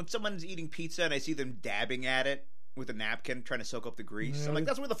annoying? When someone's eating pizza and I see them dabbing at it with a napkin trying to soak up the grease. Yeah. I'm like,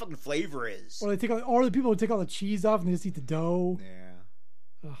 that's where the fucking flavor is. Or the people who take all the cheese off and they just eat the dough.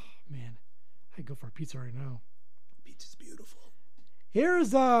 Yeah. Oh, man. I'd go for a pizza right now. Pizza's beautiful.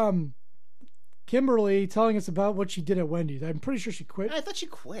 Here's Kimberly telling us about what she did at Wendy's. I'm pretty sure she quit. I thought she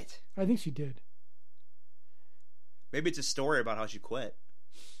quit. I think she did. Maybe it's a story about how she quit.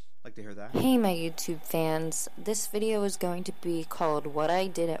 Like to hear that. Hey my YouTube fans, this video is going to be called What I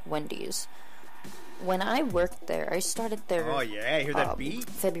Did at Wendy's. When I worked there, I started there Oh yeah, hear that beat?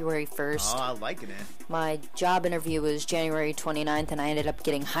 February 1st. Oh, I'm liking it. My job interview was January 29th and I ended up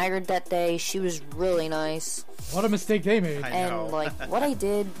getting hired that day. She was really nice. What a mistake they made. And like what I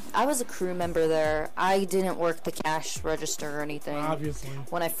did, I was a crew member there. I didn't work the cash register or anything. Obviously.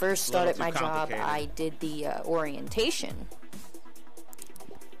 When I first started my job, I did the orientation.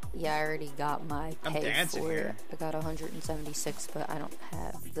 Yeah, I already got my pay for it. I got 176, but I don't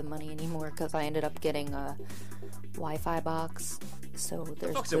have the money anymore because I ended up getting a Wi-Fi box. So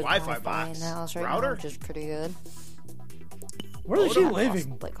there's good Wi-Fi box in the house right router? now, which is pretty good. Where is she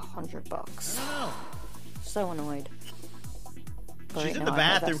living? Like $100. Oh. So annoyed. But She's right in the now,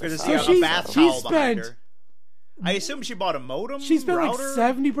 bathroom because So it's a bath towel behind her. I assume she bought a modem. She spent router?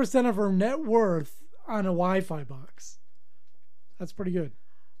 like 70% of her net worth on a Wi-Fi box. That's pretty good.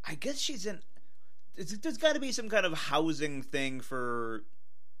 I guess she's in. There's got to be some kind of housing thing for.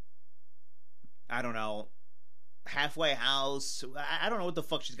 I don't know. Halfway house. I don't know what the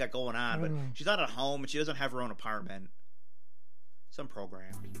fuck she's got going on, but she's not at home and she doesn't have her own apartment. Some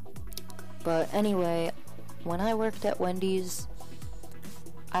program. But anyway, when I worked at Wendy's,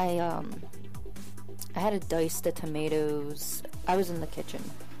 I had to dice the tomatoes. I was in the kitchen.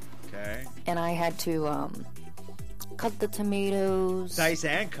 Okay. And I had to cut the tomatoes. Dice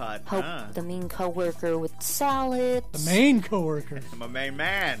and cut. Help the mean coworker with salad. The main coworker. My main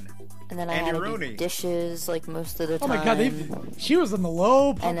man. And then I had to do dishes like most of the time. Oh my god, she was on the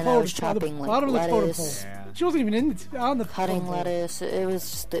low and then I was chopping like lettuce. Yeah. She wasn't even on the cutting lettuce. It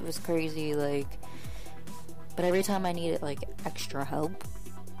was crazy. Like, but every time I needed like extra help,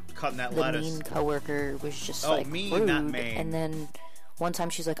 cutting that the lettuce. The mean coworker was just mean, rude. not main. And then one time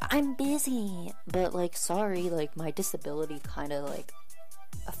she's like, "I'm busy," but like, sorry, like my disability kind of like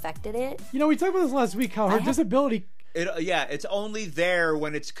affected it. You know, we talked about this last week. How her disability. It's only there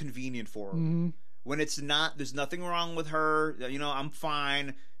when it's convenient for her. Mm-hmm. When it's not, there's nothing wrong with her. You know, I'm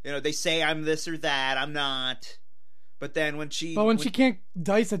fine. You know, they say I'm this or that. I'm not. But then when she can't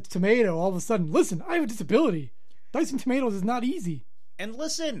dice a tomato, all of a sudden, listen, I have a disability. Dicing tomatoes is not easy. And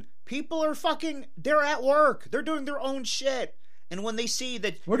listen, people are they're at work. They're doing their own shit. And when they see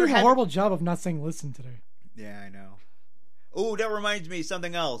that we're doing a horrible job of not saying listen today. Yeah, I know. Oh, that reminds me of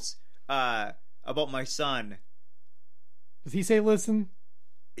something else about my son. Does he say listen?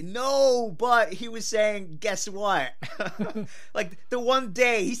 No, but he was saying, guess what? Like, the one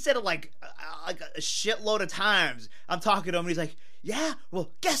day, he said it like a shitload of times. I'm talking to him, and he's like, yeah, well,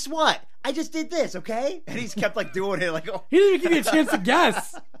 guess what? I just did this, okay? And he's kept like doing it like, oh. He didn't even give you a chance to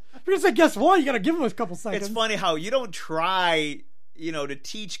guess. If you're gonna say guess what, you gotta give him a couple seconds. It's funny how you don't try, to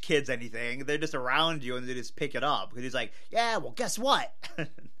teach kids anything. They're just around you and they just pick it up. Because he's like, yeah, well, guess what?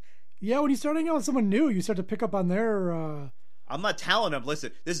 Yeah, when you start hanging out with someone new, you start to pick up on their. I'm not telling him,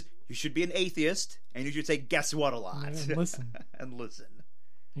 listen, you should be an atheist and you should say guess what a lot. And listen. And listen.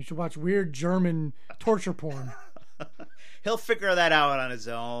 You should watch weird German torture porn. He'll figure that out on his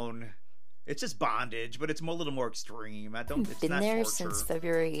own. It's just bondage, but it's a little more extreme. It's been not there torture. Since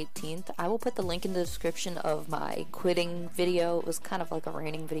February 18th. I will put the link in the description of my quitting video. It was kind of like a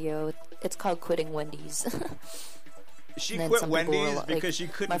raining video. It's called Quitting Wendy's. She quit Wendy's because she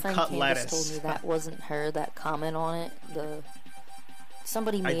couldn't cut lettuce. My friend Candace told me that wasn't her that comment on it.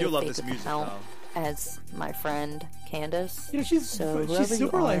 Somebody made a fake account as my friend Candace. She's super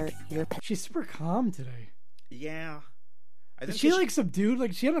she's super calm today. Yeah. Is she like subdued?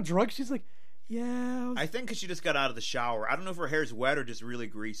 Like she on a drug? She's like, yeah. I think because she just got out of the shower. I don't know if her hair's wet or just really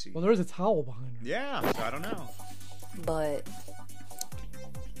greasy. Well, there's a towel behind her. Yeah, so I don't know. But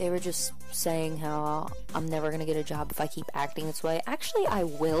they were just saying how I'm never going to get a job if I keep acting this way. Actually, I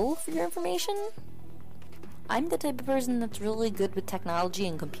will, for your information. I'm the type of person that's really good with technology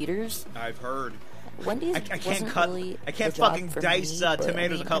and computers. I've heard. Wendy's I can't really I can't fucking dice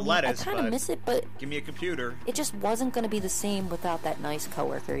tomatoes and cut lettuce. I kind of miss it, but give me a computer. It just wasn't going to be the same without that nice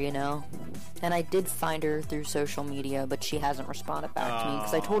coworker, And I did find her through social media, but she hasn't responded back to me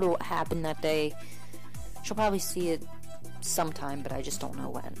because I told her what happened that day. She'll probably see it sometime, but I just don't know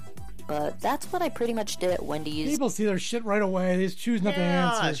when. But that's what I pretty much did at Wendy's. People see their shit right away. They just choose not to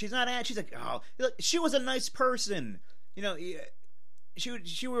answer. She's not. She's like, oh, she was a nice person.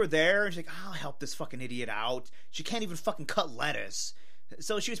 She were there, and she's like, I'll help this fucking idiot out. She can't even fucking cut lettuce.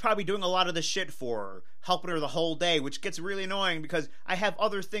 So she was probably doing a lot of the shit for her, helping her the whole day, which gets really annoying because I have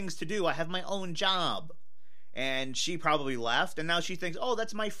other things to do. I have my own job. And she probably left, and now she thinks, oh,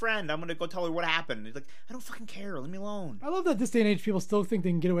 that's my friend. I'm going to go tell her what happened. It's like, I don't fucking care. Leave me alone. I love that this day and age people still think they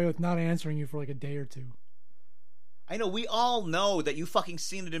can get away with not answering you for like a day or two. I know. We all know that you fucking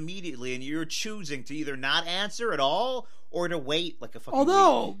seen it immediately, and you're choosing to either not answer at all or to wait like a fucking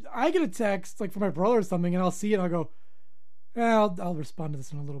Although, week. I get a text like from my brother or something, and I'll see it, and I'll go, I'll respond to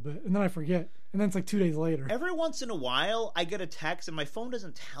this in a little bit. And then I forget. And then it's like 2 days later. Every once in a while, I get a text, and my phone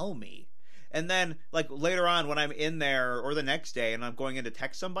doesn't tell me. And then, like, later on when I'm in there, or the next day, and I'm going in to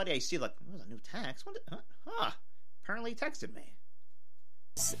text somebody, I see, like, oh, there's a new text. Apparently he texted me.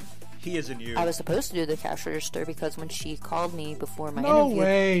 He isn't you. I was supposed to do the cash register because when she called me before my interview... No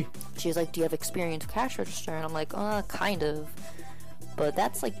way! She was like, do you have experience with cash register? And I'm like, kind of. But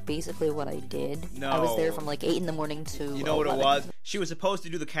that's, like, basically what I did. No. I was there from, like, 8 in the morning to You know 11. what it was? She was supposed to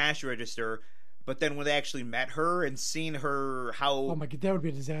do the cash register... But then when they actually met her and seen her, how... Oh my God, that would be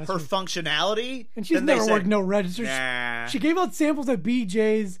a disaster. Her functionality... And she's never worked no register. Nah. She gave out samples at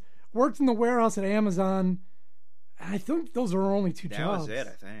BJ's, worked in the warehouse at Amazon. I think those are her only two jobs. That was it,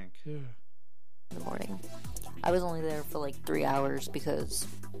 I think. Yeah. In the morning. I was only there for like 3 hours because...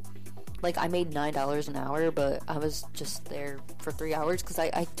 Like, I made $9 an hour, but I was just there for 3 hours because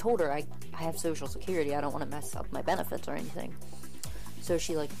I told her I have Social Security. I don't want to mess up my benefits or anything. So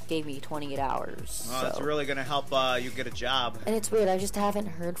she, like, gave me 28 hours. Oh, that's really going to help you get a job. And it's weird. I just haven't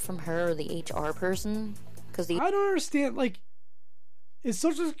heard from her or the HR person. I don't understand. Like, is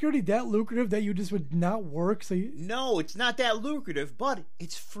Social Security that lucrative that you just would not work? No, it's not that lucrative, but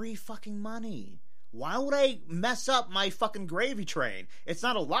it's free fucking money. Why would I mess up my fucking gravy train? It's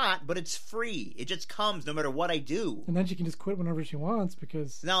not a lot, but it's free. It just comes no matter what I do. And then she can just quit whenever she wants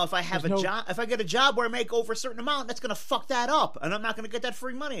because... Now, if I have job, if I get a job where I make over a certain amount, that's going to fuck that up. And I'm not going to get that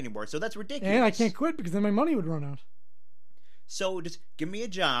free money anymore. So that's ridiculous. And I can't quit because then my money would run out. So just give me a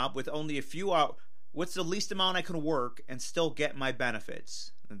job with only a few hours. What's the least amount I can work and still get my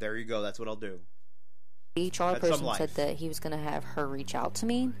benefits? And there you go. That's what I'll do. The HR person said that he was going to have her reach out to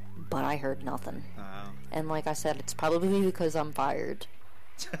me, but I heard nothing. And like I said, it's probably because I'm fired.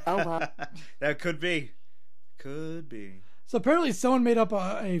 Oh, well. That could be. Could be. So apparently someone made up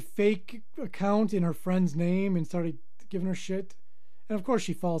a fake account in her friend's name and started giving her shit. And of course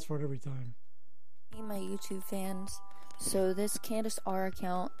she falls for it every time. Hey, my YouTube fans. So this Candace R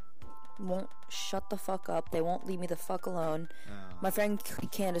account won't shut the fuck up. They won't leave me the fuck alone. Oh. My friend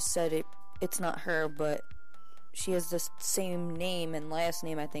Candace said it's not her, but she has the same name and last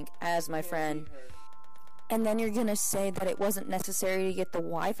name, I think, as my friend. And then you're gonna say that it wasn't necessary to get the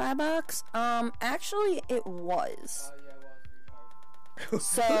Wi-Fi box? Actually, it was.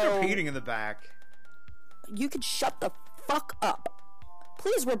 So, who's repeating in the back? You could shut the fuck up.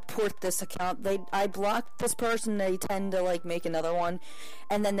 please report this account. I blocked this person. They tend to like make another one,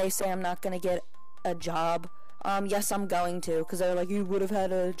 and then they say I'm not gonna get a job. Yes, I'm going to, because they're like, you would have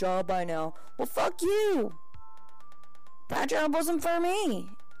had a job by now. Well, fuck you. That job wasn't for me.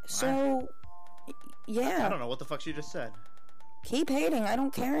 So, yeah. I don't know what the fuck she just said. Keep hating. I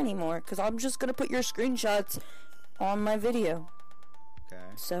don't care anymore, because I'm just gonna put your screenshots on my video. Okay.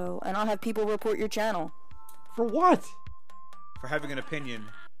 So, and I'll have people report your channel. For what? For having an opinion.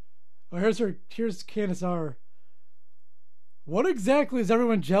 Oh, here's Candace R. What exactly is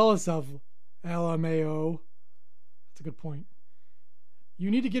everyone jealous of, LMAO? That's a good point. You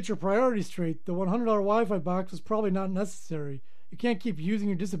need to get your priorities straight. The $100 Wi-Fi box was probably not necessary. You can't keep using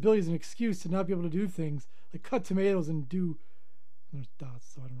your disability as an excuse to not be able to do things, like cut tomatoes and do... There's dots,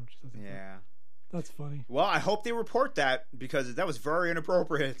 so I don't know what she says. Yeah. That's funny. Well, I hope they report that, because that was very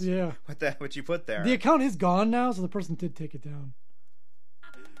inappropriate. Yeah. What you put there. The account is gone now, so the person did take it down.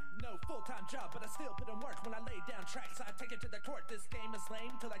 No full-time job, but I still put in work when I lay down tracks. I take it to the court. This game is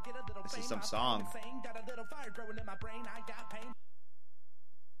lame till I get a little This fame. is some I'm song. insane, got a little fire growing in my brain. I got pain.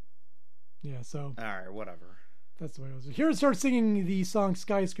 Yeah, so Alright, whatever. that's the way it was. Here it starts singing the song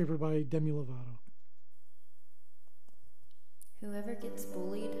Skyscraper by Demi Lovato. Whoever gets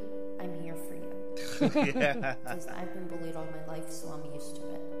bullied, I'm here for you. Yeah. Because I've been bullied all my life, so I'm used to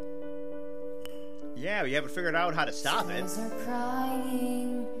it. Yeah, you haven't figured out how to stop it. Stars are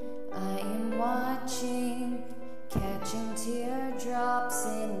crying, I am watching, catching teardrops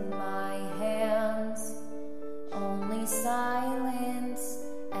in my hands. Only silence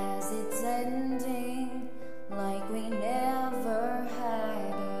as it's ending, like we never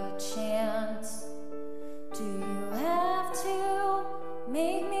had a chance. Do you have to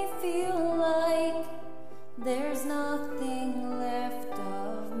make me feel like there's nothing left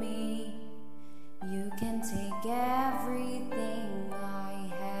of me? You can take everything I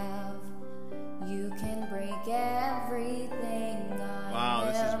have. You can break everything I Wow,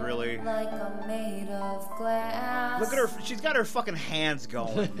 this is am, really... like I'm made of glass. Look at her. She's got her fucking hands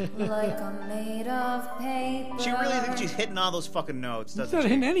going. Like I'm made of paper. She really thinks she's hitting all those fucking notes, She's doesn't not she?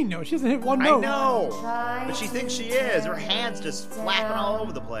 hitting any note. She hasn't hit one I note. know, but she thinks she is. Her hands just flapping all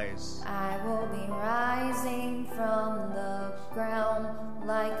over the place. I will be rising from the ground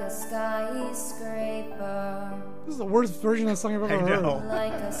like a skyscraper. This is the worst version of the song I've ever I heard. know.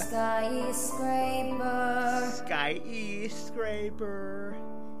 Like a skyscraper. Skyscraper.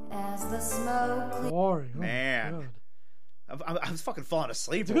 As the smoke clears. Boring. Oh, Man. God. I was fucking falling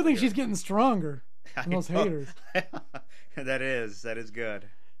asleep. It's a good over thing here. she's getting stronger than those I know. haters. That is good.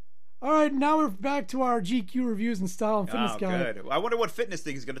 All right, now we're back to our GQ reviews and style and fitness Oh, guide. good. I wonder what fitness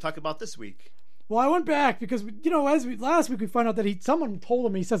thing he's going to talk about this week. Well, I went back because last week we found out that someone told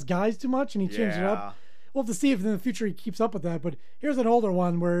him he says guys too much and he changed it up. We'll have to see if in the future he keeps up with that. But here's an older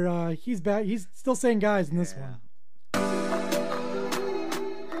one where he's back. He's still saying guys in this one.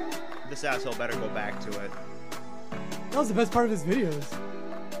 This asshole better go back to it. That was the best part of his videos.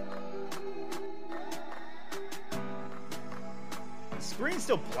 The screen's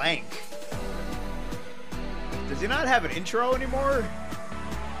still blank. Does he not have an intro anymore?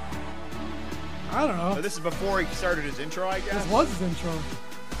 I don't know. Or this is before he started his intro, I guess. This was his intro.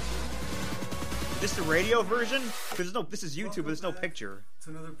 Is this the radio version? Because this is YouTube, but there's no picture. It's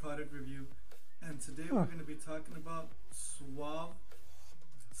another product review, and today we're going to be talking about Suave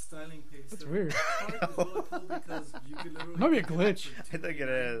styling paste. That's weird. Product is really cool because you can literally Might be a get it glitch. for I think it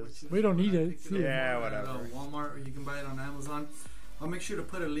is. We don't need it. Pick See up Yeah, at, whatever. Walmart, or you can buy it on Amazon. I'll make sure to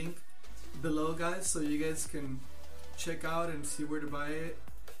put a link below, guys, so you guys can check out and see where to buy it,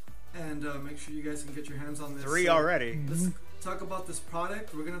 and make sure you guys can get your hands on this. 3 So, already. Let's talk about this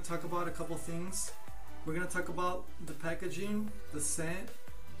product. We're going to talk about a couple things. We're going to talk about the packaging, the scent,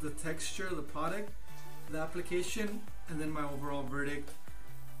 the texture of the product, the application, and then my overall verdict.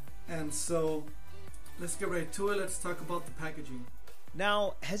 And so let's get right to it. Let's talk about the packaging.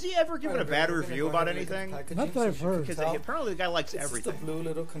 Now, has he ever given a bad review about anything? Not that I've heard. Because apparently the guy likes It's everything. just a blue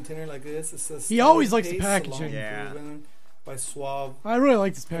little container like this. It says He always likes the Paste packaging. Salon Yeah. Proven by Suave. I really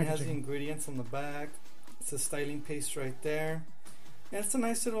like this It has the packaging. ingredients on the back. It's a styling paste right there. And it's a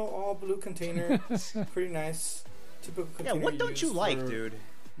nice little all blue container. Pretty nice. Typical Yeah, container. what don't you use like, for dude?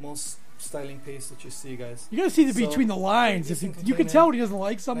 Most styling paste that you see, guys. You gotta see the So, between the lines. If decent you can container, tell when he doesn't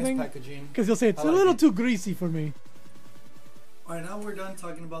like Nice something packaging. because he'll say it's I a like little it. too greasy for me. Alright, now we're done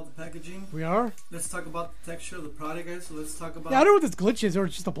talking about the packaging. We are. Let's talk about the texture of the product, guys. So let's talk about Yeah, I don't know what this glitch is, or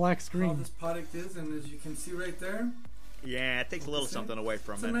it's just a black how screen. this product is. And as you can see right there, Yeah, it takes a little something away it's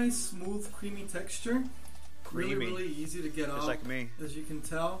from a it. nice, smooth, creamy texture. Creamy. Really easy to get Just off. like me. As you can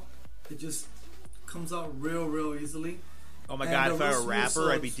tell, it just comes out real easily. Oh my And god, the if I were a real smooth, rapper,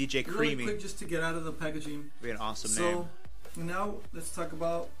 so I'd be it's DJ really Creamy. quick just to get out of the packaging. It'd be an awesome So name. now let's talk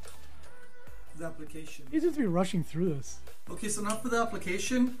about the application. You just be rushing through this. Okay, so now for the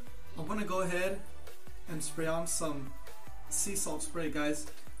application, I'm gonna go ahead and spray on some sea salt spray, guys.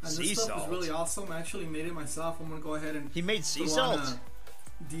 And Sea this stuff salt? is really awesome. I actually made it myself. I'm gonna go ahead and He made sea throw on salt.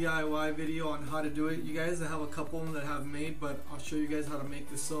 a DIY video on how to do it. You guys, I have a couple of them that have made, but I'll show you guys how to make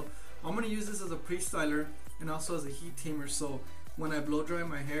this. So I'm gonna use this as a pre-styler and also as a heat tamer. So when I blow dry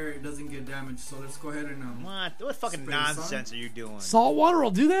my hair, it doesn't get damaged. So let's go ahead and What fucking Spray this nonsense are you doing? Salt water will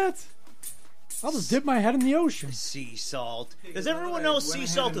do that? I'll just dip my head in the ocean. Sea salt. Hey, Does guys, everyone I know went sea ahead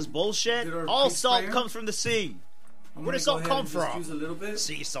salt and is bullshit? did our All salt pre-sprayer. comes from the sea. I'm Where gonna does go salt ahead come and just from? use a little bit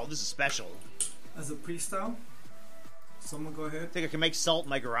Sea salt. This is special. as a pre-style. So I'm gonna go ahead. Think I can make salt in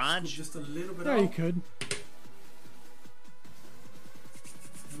my Scoop garage? just a little bit Yeah, out. you could.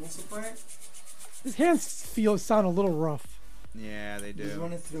 Emulsify it. His hands sound a little rough. Yeah, they Just do.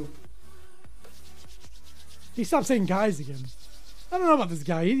 run it through. He stopped saying guys again. I don't know about this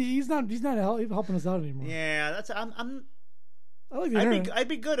guy. He's not helping us out anymore. Yeah, that's. I like the internet. I'd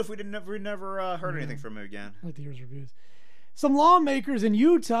be good if we never heard anything from him again. I like to hear his reviews. Some lawmakers in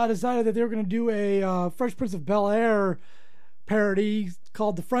Utah decided that they were going to do a Fresh Prince of Bel-Air parody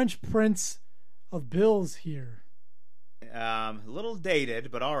called "The French Prince of Bills" here. A little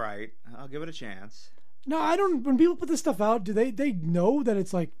dated, but all right. I'll give it a chance. No, I don't. When people put this stuff out, do they know that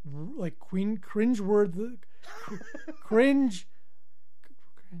it's like cringe word, cringe.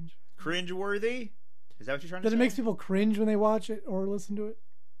 Cringeworthy? Is that what you're trying to That say? it makes people cringe when they watch it or listen to it.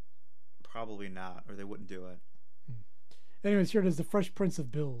 Probably not, or they wouldn't do it Anyways, here it is, "The Fresh Prince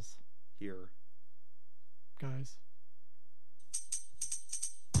of Bills," here. guys.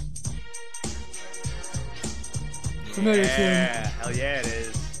 Familiar tune. Yeah, hell yeah, it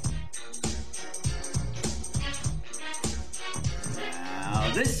is.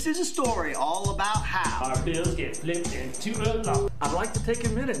 Now, this is a story all about how Our bills get flipped into a law. I'd like to take a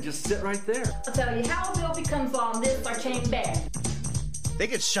minute and just sit right there. I'll tell you how a bill becomes law and this our chain bad. They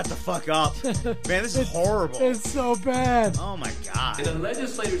could shut the fuck up. Man, this is horrible. It's so bad. Oh my god. In the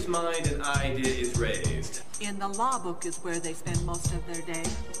legislator's mind, an idea is raised. In the law book is where they spend most of their day.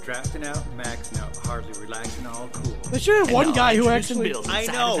 Drafting out, maxing out, hardly relaxing, all cool. They should have one guy who actually I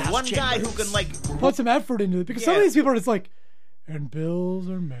know, one guy who can like put some effort into it, because some of these people are just like, and bills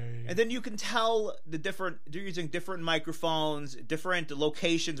are made. and then you can tell they're using different microphones, different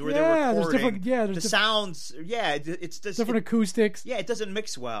locations where they're Yeah, there's recording. different- the sounds, it's just Different acoustics. yeah, it doesn't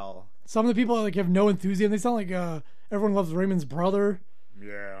mix well. Some of the people like have no enthusiasm. They sound like everyone loves Raymond's brother.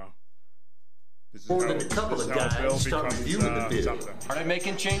 Yeah. More than a couple of guys start reviewing the bill. Are they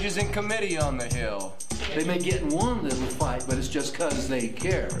making changes in committee on the Hill? They may get in one little fight, but it's just because they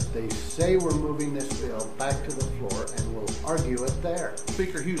care. They say we're moving this bill back to the floor and we'll argue it there.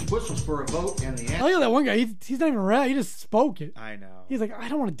 Speaker Hughes whistles for a vote and the I look at that one guy. He's not even around. He just spoke it. I know. He's like, I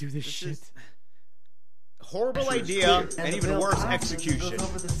don't want to do this shit. Horrible idea, and even worse execution.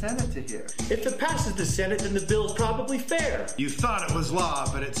 over the Senate to hear. If it passes the Senate, then the bill's probably fair. You thought it was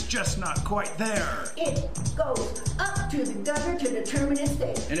law, but it's just not quite there. It goes up to the governor to determine its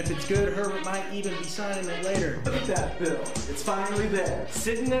fate. And if it's good, Herbert might even be signing it later. Look at that bill. It's finally there.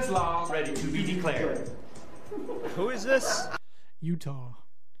 Sitting as law, ready to be declared. Who is this? Utah.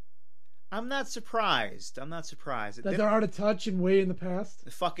 I'm not surprised. That they're out of touch and way in the past.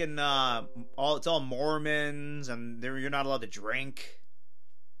 The fucking it's all Mormons, and you're not allowed to drink.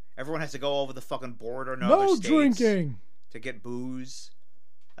 Everyone has to go over the fucking border. No drinking to get booze.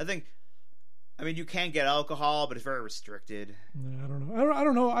 I mean, you can get alcohol, but it's very restricted. I don't know.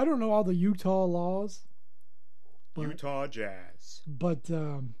 I don't know all the Utah laws. But, Utah jazz. But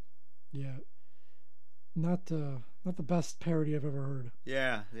yeah, not the best parody I've ever heard.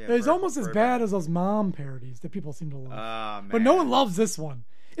 Yeah. It's almost as bad as those mom parodies that people seem to love. Man. But no one loves this one.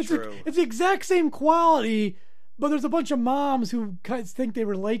 It's it's the exact same quality, but there's a bunch of moms who think they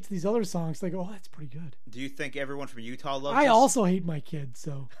relate to these other songs. They go, "Oh, that's pretty good." Do you think everyone from Utah loves I this? also hate my kids,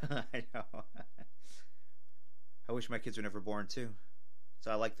 so. I know. I wish my kids were never born too.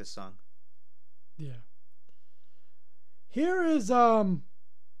 So I like this song. Yeah. Here is hold on,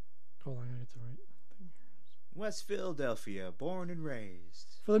 I get the right thing. West Philadelphia, born and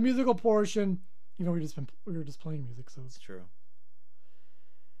raised. For the musical portion, we were just playing music, so it's true.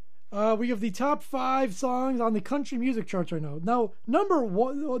 We have the top 5 songs on the country music charts right now. Now, number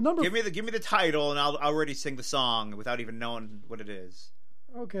one, give me the title, and I'll already sing the song without even knowing what it is.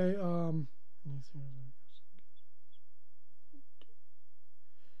 Okay.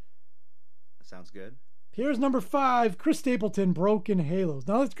 Sounds good. Here's number 5, Chris Stapleton, Broken Halos.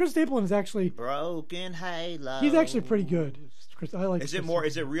 Now, Chris Stapleton is actually... Broken Halos. He's actually pretty good. Chris, I like. Is it more?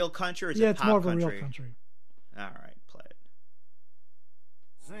 Is it real country or is yeah, it it's pop more of a country? real country. All right, play it.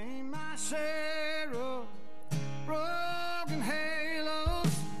 Sing my share of broken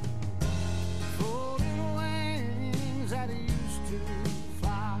halos, folding wings that used to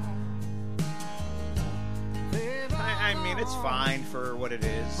fly. I mean, it's fine for what it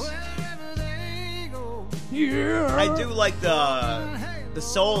is. Yeah. I do like the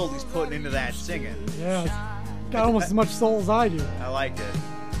soul he's putting into that singing. Yeah, it's got almost as much soul as I do. I like it.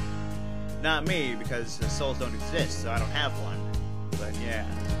 Not me, because the souls don't exist, so I don't have one. But yeah.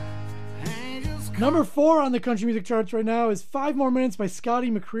 Number 4 on the country music charts right now is 5 More Minutes by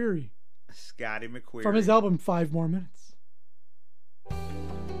Scotty McCreery. Scotty McCreery. From his album 5 More Minutes.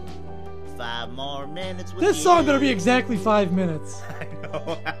 5 more minutes with This song better be exactly 5 minutes. I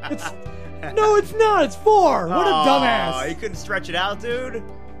know. No, it's not. It's 4. What a dumbass. You couldn't stretch it out, dude?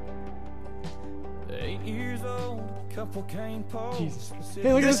 8 years old, couple cane poles. Jesus.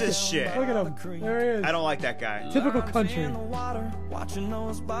 Hey, look at this is shit. Look at him. There he is. I don't like that guy. Typical country.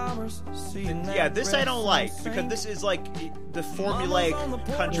 Yeah, this I don't like, because this is like the formulaic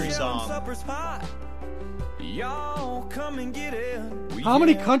country song. Y'all come and get it. How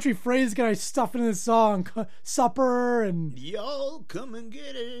many country phrases can I stuff into this song? Supper and y'all come and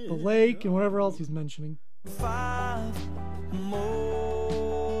get it. The lake and whatever else he's mentioning. 5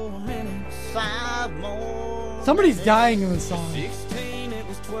 more minutes. 5 more. Somebody's dying in this song. 16, it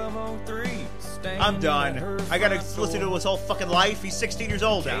was 12:03. I'm done. I gotta listen to his whole fucking life. He's 16 years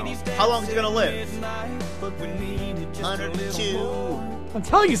old now. How long is he gonna live? 102. I'm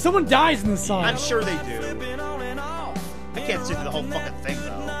telling you, someone dies in this song. I'm sure they do. I can't sit through the whole fucking thing,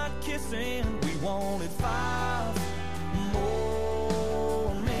 though.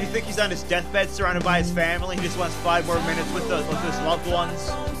 You think he's on his deathbed surrounded by his family? He just wants 5 more minutes with his loved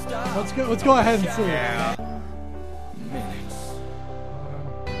ones? Let's go ahead and see. Yeah.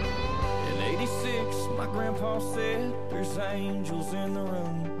 In 86, my grandpa said there's angels in the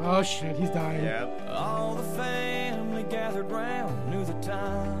room. Oh shit, he's dying. Yep. All the family gathered round, knew the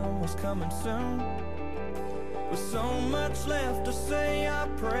time was coming soon. With so much left to say, I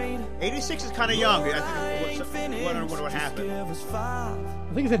prayed. 86 is kind of young. I wonder what happened. I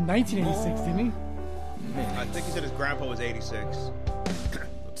think he said 1986, didn't he? I think he said his grandpa was 86.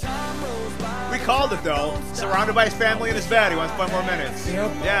 We called it, though. Surrounded by his family in his bed. He wants 5 more minutes.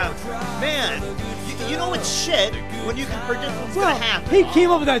 Yep. Yeah. Man, you know it's shit when you can predict what's going to happen. He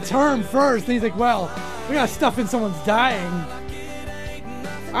came up with that term first, and he's like, well, we got stuff in someone's dying.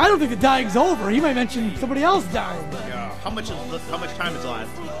 I don't think the dying's over. He might mention somebody else dying. Yeah. How much time is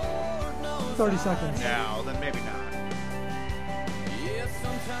left? 30 seconds. Yeah, well, then maybe not.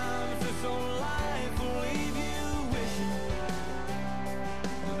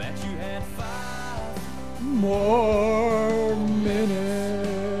 More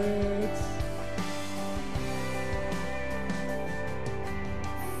minutes.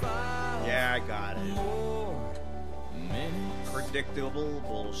 Yeah, I got it. Predictable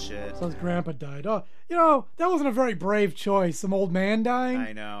bullshit. So his grandpa died. Oh, you know, that wasn't a very brave choice. Some old man dying.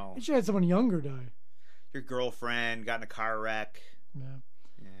 I know. You should have had someone younger die. Your girlfriend got in a car wreck. Yeah.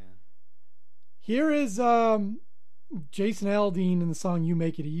 Yeah. Here is Jason Aldean in the song "You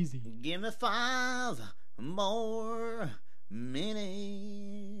Make It Easy." Give me 5 more minutes.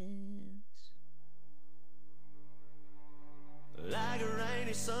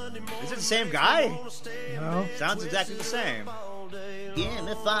 Is it the same guy? No. Sounds exactly the same. Give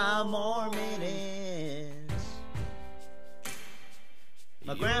me 5 more minutes.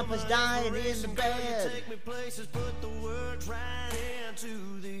 My grandpa's dying in the bed.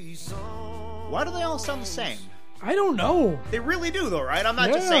 Why do they all sound the same? I don't know. They really do, though, right? I'm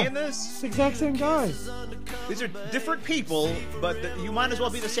not just saying this. It's the exact same guy. These are different people, but you might as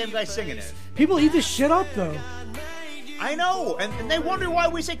well be the same guy singing it. People eat this shit up, though. I know, and they wonder why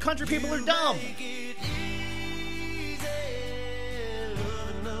we say country people are dumb.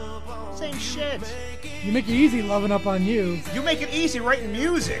 Same shit. You make it easy loving up on you. You make it easy writing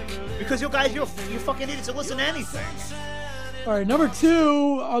music because you fucking idiots to listen to anything. All right, number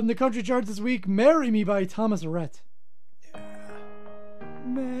 2 on the country charts this week, "Marry Me" by Thomas Rhett. Yeah.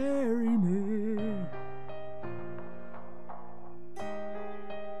 Marry me.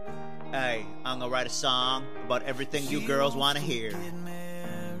 Hey, I'm gonna write a song about everything you girls want to hear.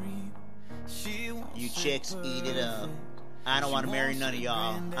 You chicks eat it up. I don't want to marry none of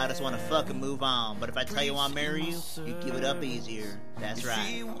y'all. I just want to fucking move on. But if I tell you I'll marry you, you give it up easier. That's right.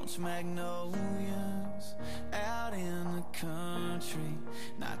 She wants magnolias out in the country.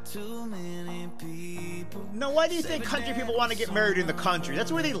 Not too many people. No, why do you think country people want to get married in the country?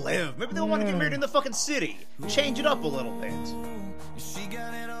 That's where they live. Maybe they don't want to get married in the fucking city. Change it up a little bit. She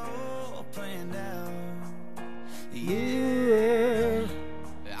got it all planned out. Yeah.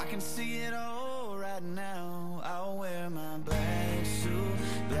 I can see it all right now. I'll wear my black suit.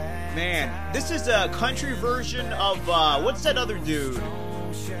 Man, this is a country version of, what's that other dude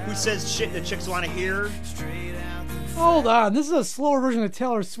who says shit that chicks want to hear? Hold on, this is a slower version of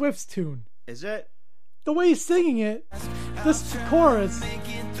Taylor Swift's tune. Is it? The way he's singing it, this chorus.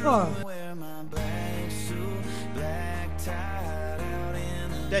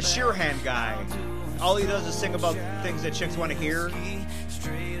 That Sheerhand guy. All he does is sing about things that chicks want to hear.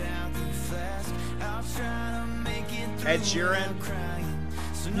 Ed Sheeran.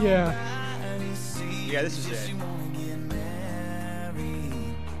 Yeah. Yeah, this is it.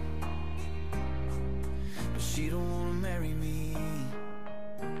 She don't wanna marry me.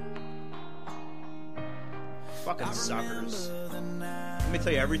 Fucking suckers. Let me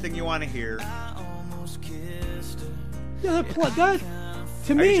tell you everything you want to hear. Yeah, that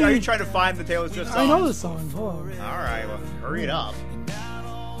to me. Are you trying to find the Taylor Swift song? I know the song. Hold on. All right, well, hurry it up.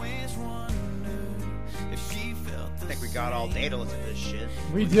 I think we got all day to listen to this shit.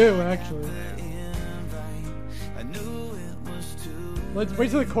 We do, actually. Let's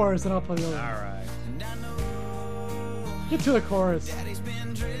wait till the chorus and I'll play the other. All right. Get to the chorus.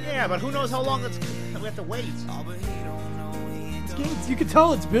 Yeah, but who knows how long we have to wait. You can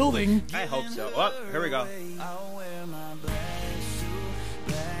tell it's building. I hope so. Oh, here we go.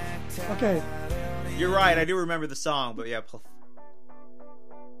 Okay. You're right, I do remember the song, but yeah.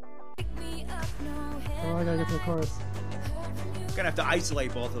 Oh, I gotta get to the chorus. Gonna have to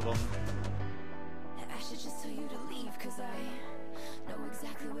isolate both of them. I should just tell you to leave, cause I know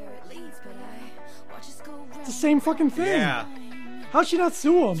exactly where it leads, but I watch us go. It's the same fucking thing. Yeah. How'd she not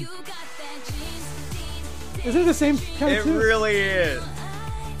sue him? Isn't it the same kind of It really is.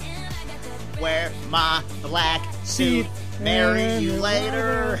 Wear my black suit, marry you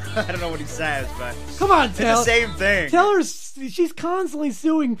later. I don't know what he says, but come on, Taylor. It's the same thing. She's constantly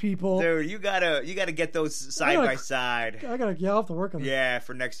suing people. Dude, you gotta get those side by side. I'll have to work on that. Yeah,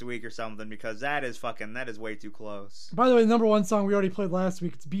 for next week or something, because that is way too close. By the way, the number one song we already played last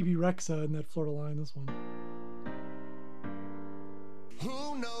week, it's BB Rexa in that Florida line, this one.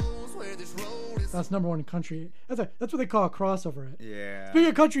 Who knows where this road is? That's number one in country. That's what they call a crossover hit. Yeah. Speaking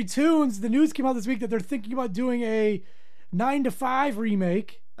of country tunes, the news came out this week that they're thinking about doing a 9 to 5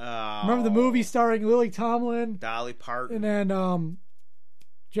 remake. Oh. Remember the movie starring Lily Tomlin, Dolly Parton, and then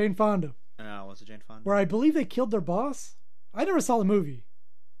Jane Fonda. Oh, was it Jane Fonda? Where I believe they killed their boss. I never saw the movie.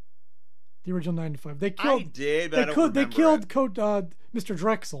 The original 9 to 5. They killed. I did, but I don't remember. They killed Mr.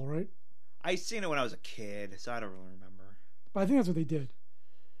 Drexel, right? I seen it when I was a kid, so I don't really remember. But I think that's what they did.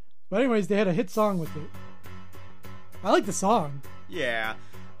 But anyways, they had a hit song with it. I like the song. Yeah,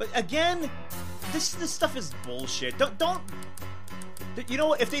 but again, this stuff is bullshit. Don't. You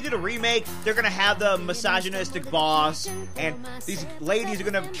know, if they did a remake, they're gonna have the misogynistic boss, and these ladies are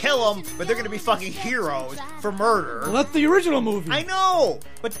gonna kill him, but they're gonna be fucking heroes for murder. Well, that's the original movie. I know,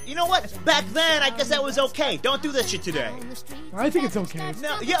 but you know what? Back then, I guess that was okay. Don't do that shit today. I think it's okay.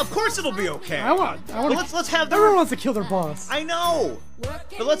 No, yeah, of course it'll be okay. I want. Let's have the. Everyone wants to kill their boss. I know,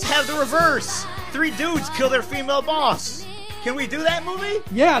 but let's have the reverse. 3 dudes kill their female boss. Can we do that movie?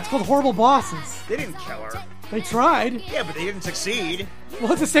 Yeah, it's called Horrible Bosses. They didn't kill her. They tried. Yeah, but they didn't succeed.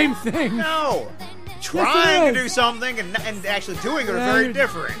 Well, it's the same thing. No. Trying to do something and actually doing it are very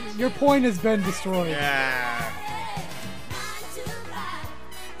different. Your point has been destroyed. Yeah.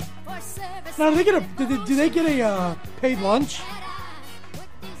 Now, do they get a paid lunch?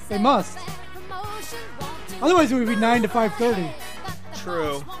 They must. Otherwise, it would be 9 to 5:30.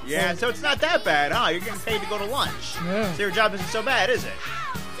 True. Yeah, so it's not that bad, huh? You're getting paid to go to lunch. Yeah. So your job isn't so bad, is it?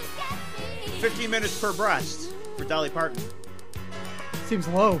 15 minutes per breast for Dolly Parton. Seems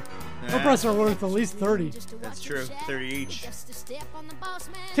low. Yeah. Her breasts are worth at least 30. That's true. 30 each.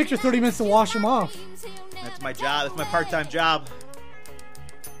 Takes her 30 minutes to wash them off. That's my job. That's my part-time job.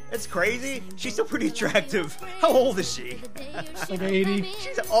 It's crazy. She's still pretty attractive. How old is she? Like 80.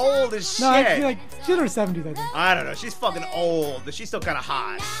 She's old as shit. No, she's in her 70s, I think. I don't know. She's fucking old, but she's still kind of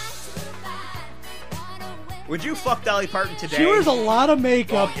hot. Would you fuck Dolly Parton today? She wears a lot of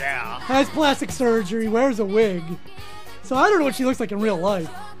makeup. Oh, yeah. Has plastic surgery. Wears a wig. So I don't know what she looks like in real life.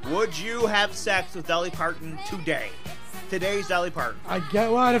 Would you have sex with Dolly Parton today? Today's Dolly Parton. I'd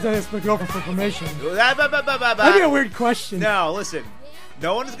have to ask my girlfriend for permission. That'd That'd be a weird question. No, listen.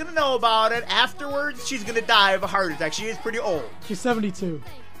 No one is going to know about it. Afterwards, she's going to die of a heart attack. She is pretty old. She's 72.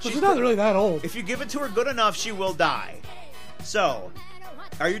 She's not really that old. If you give it to her good enough, she will die. So,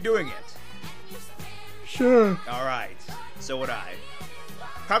 are you doing it? Sure. All right. So would I.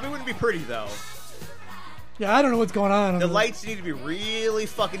 Probably wouldn't be pretty, though. Yeah, I don't know what's going on. The lights need to be really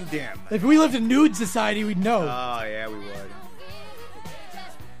fucking dim. If we lived in nude society, we'd know. Oh, yeah, we would.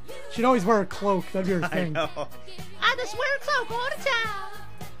 She'd always wear a cloak. That'd be her thing. I know. I just wear a cloak all the time.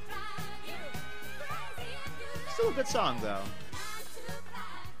 Still a good song, though.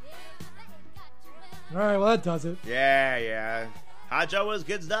 All right, well, that does it. Yeah.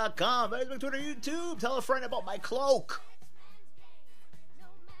 HotshotWizKids.com, Facebook, Twitter, YouTube. Tell a friend about my cloak.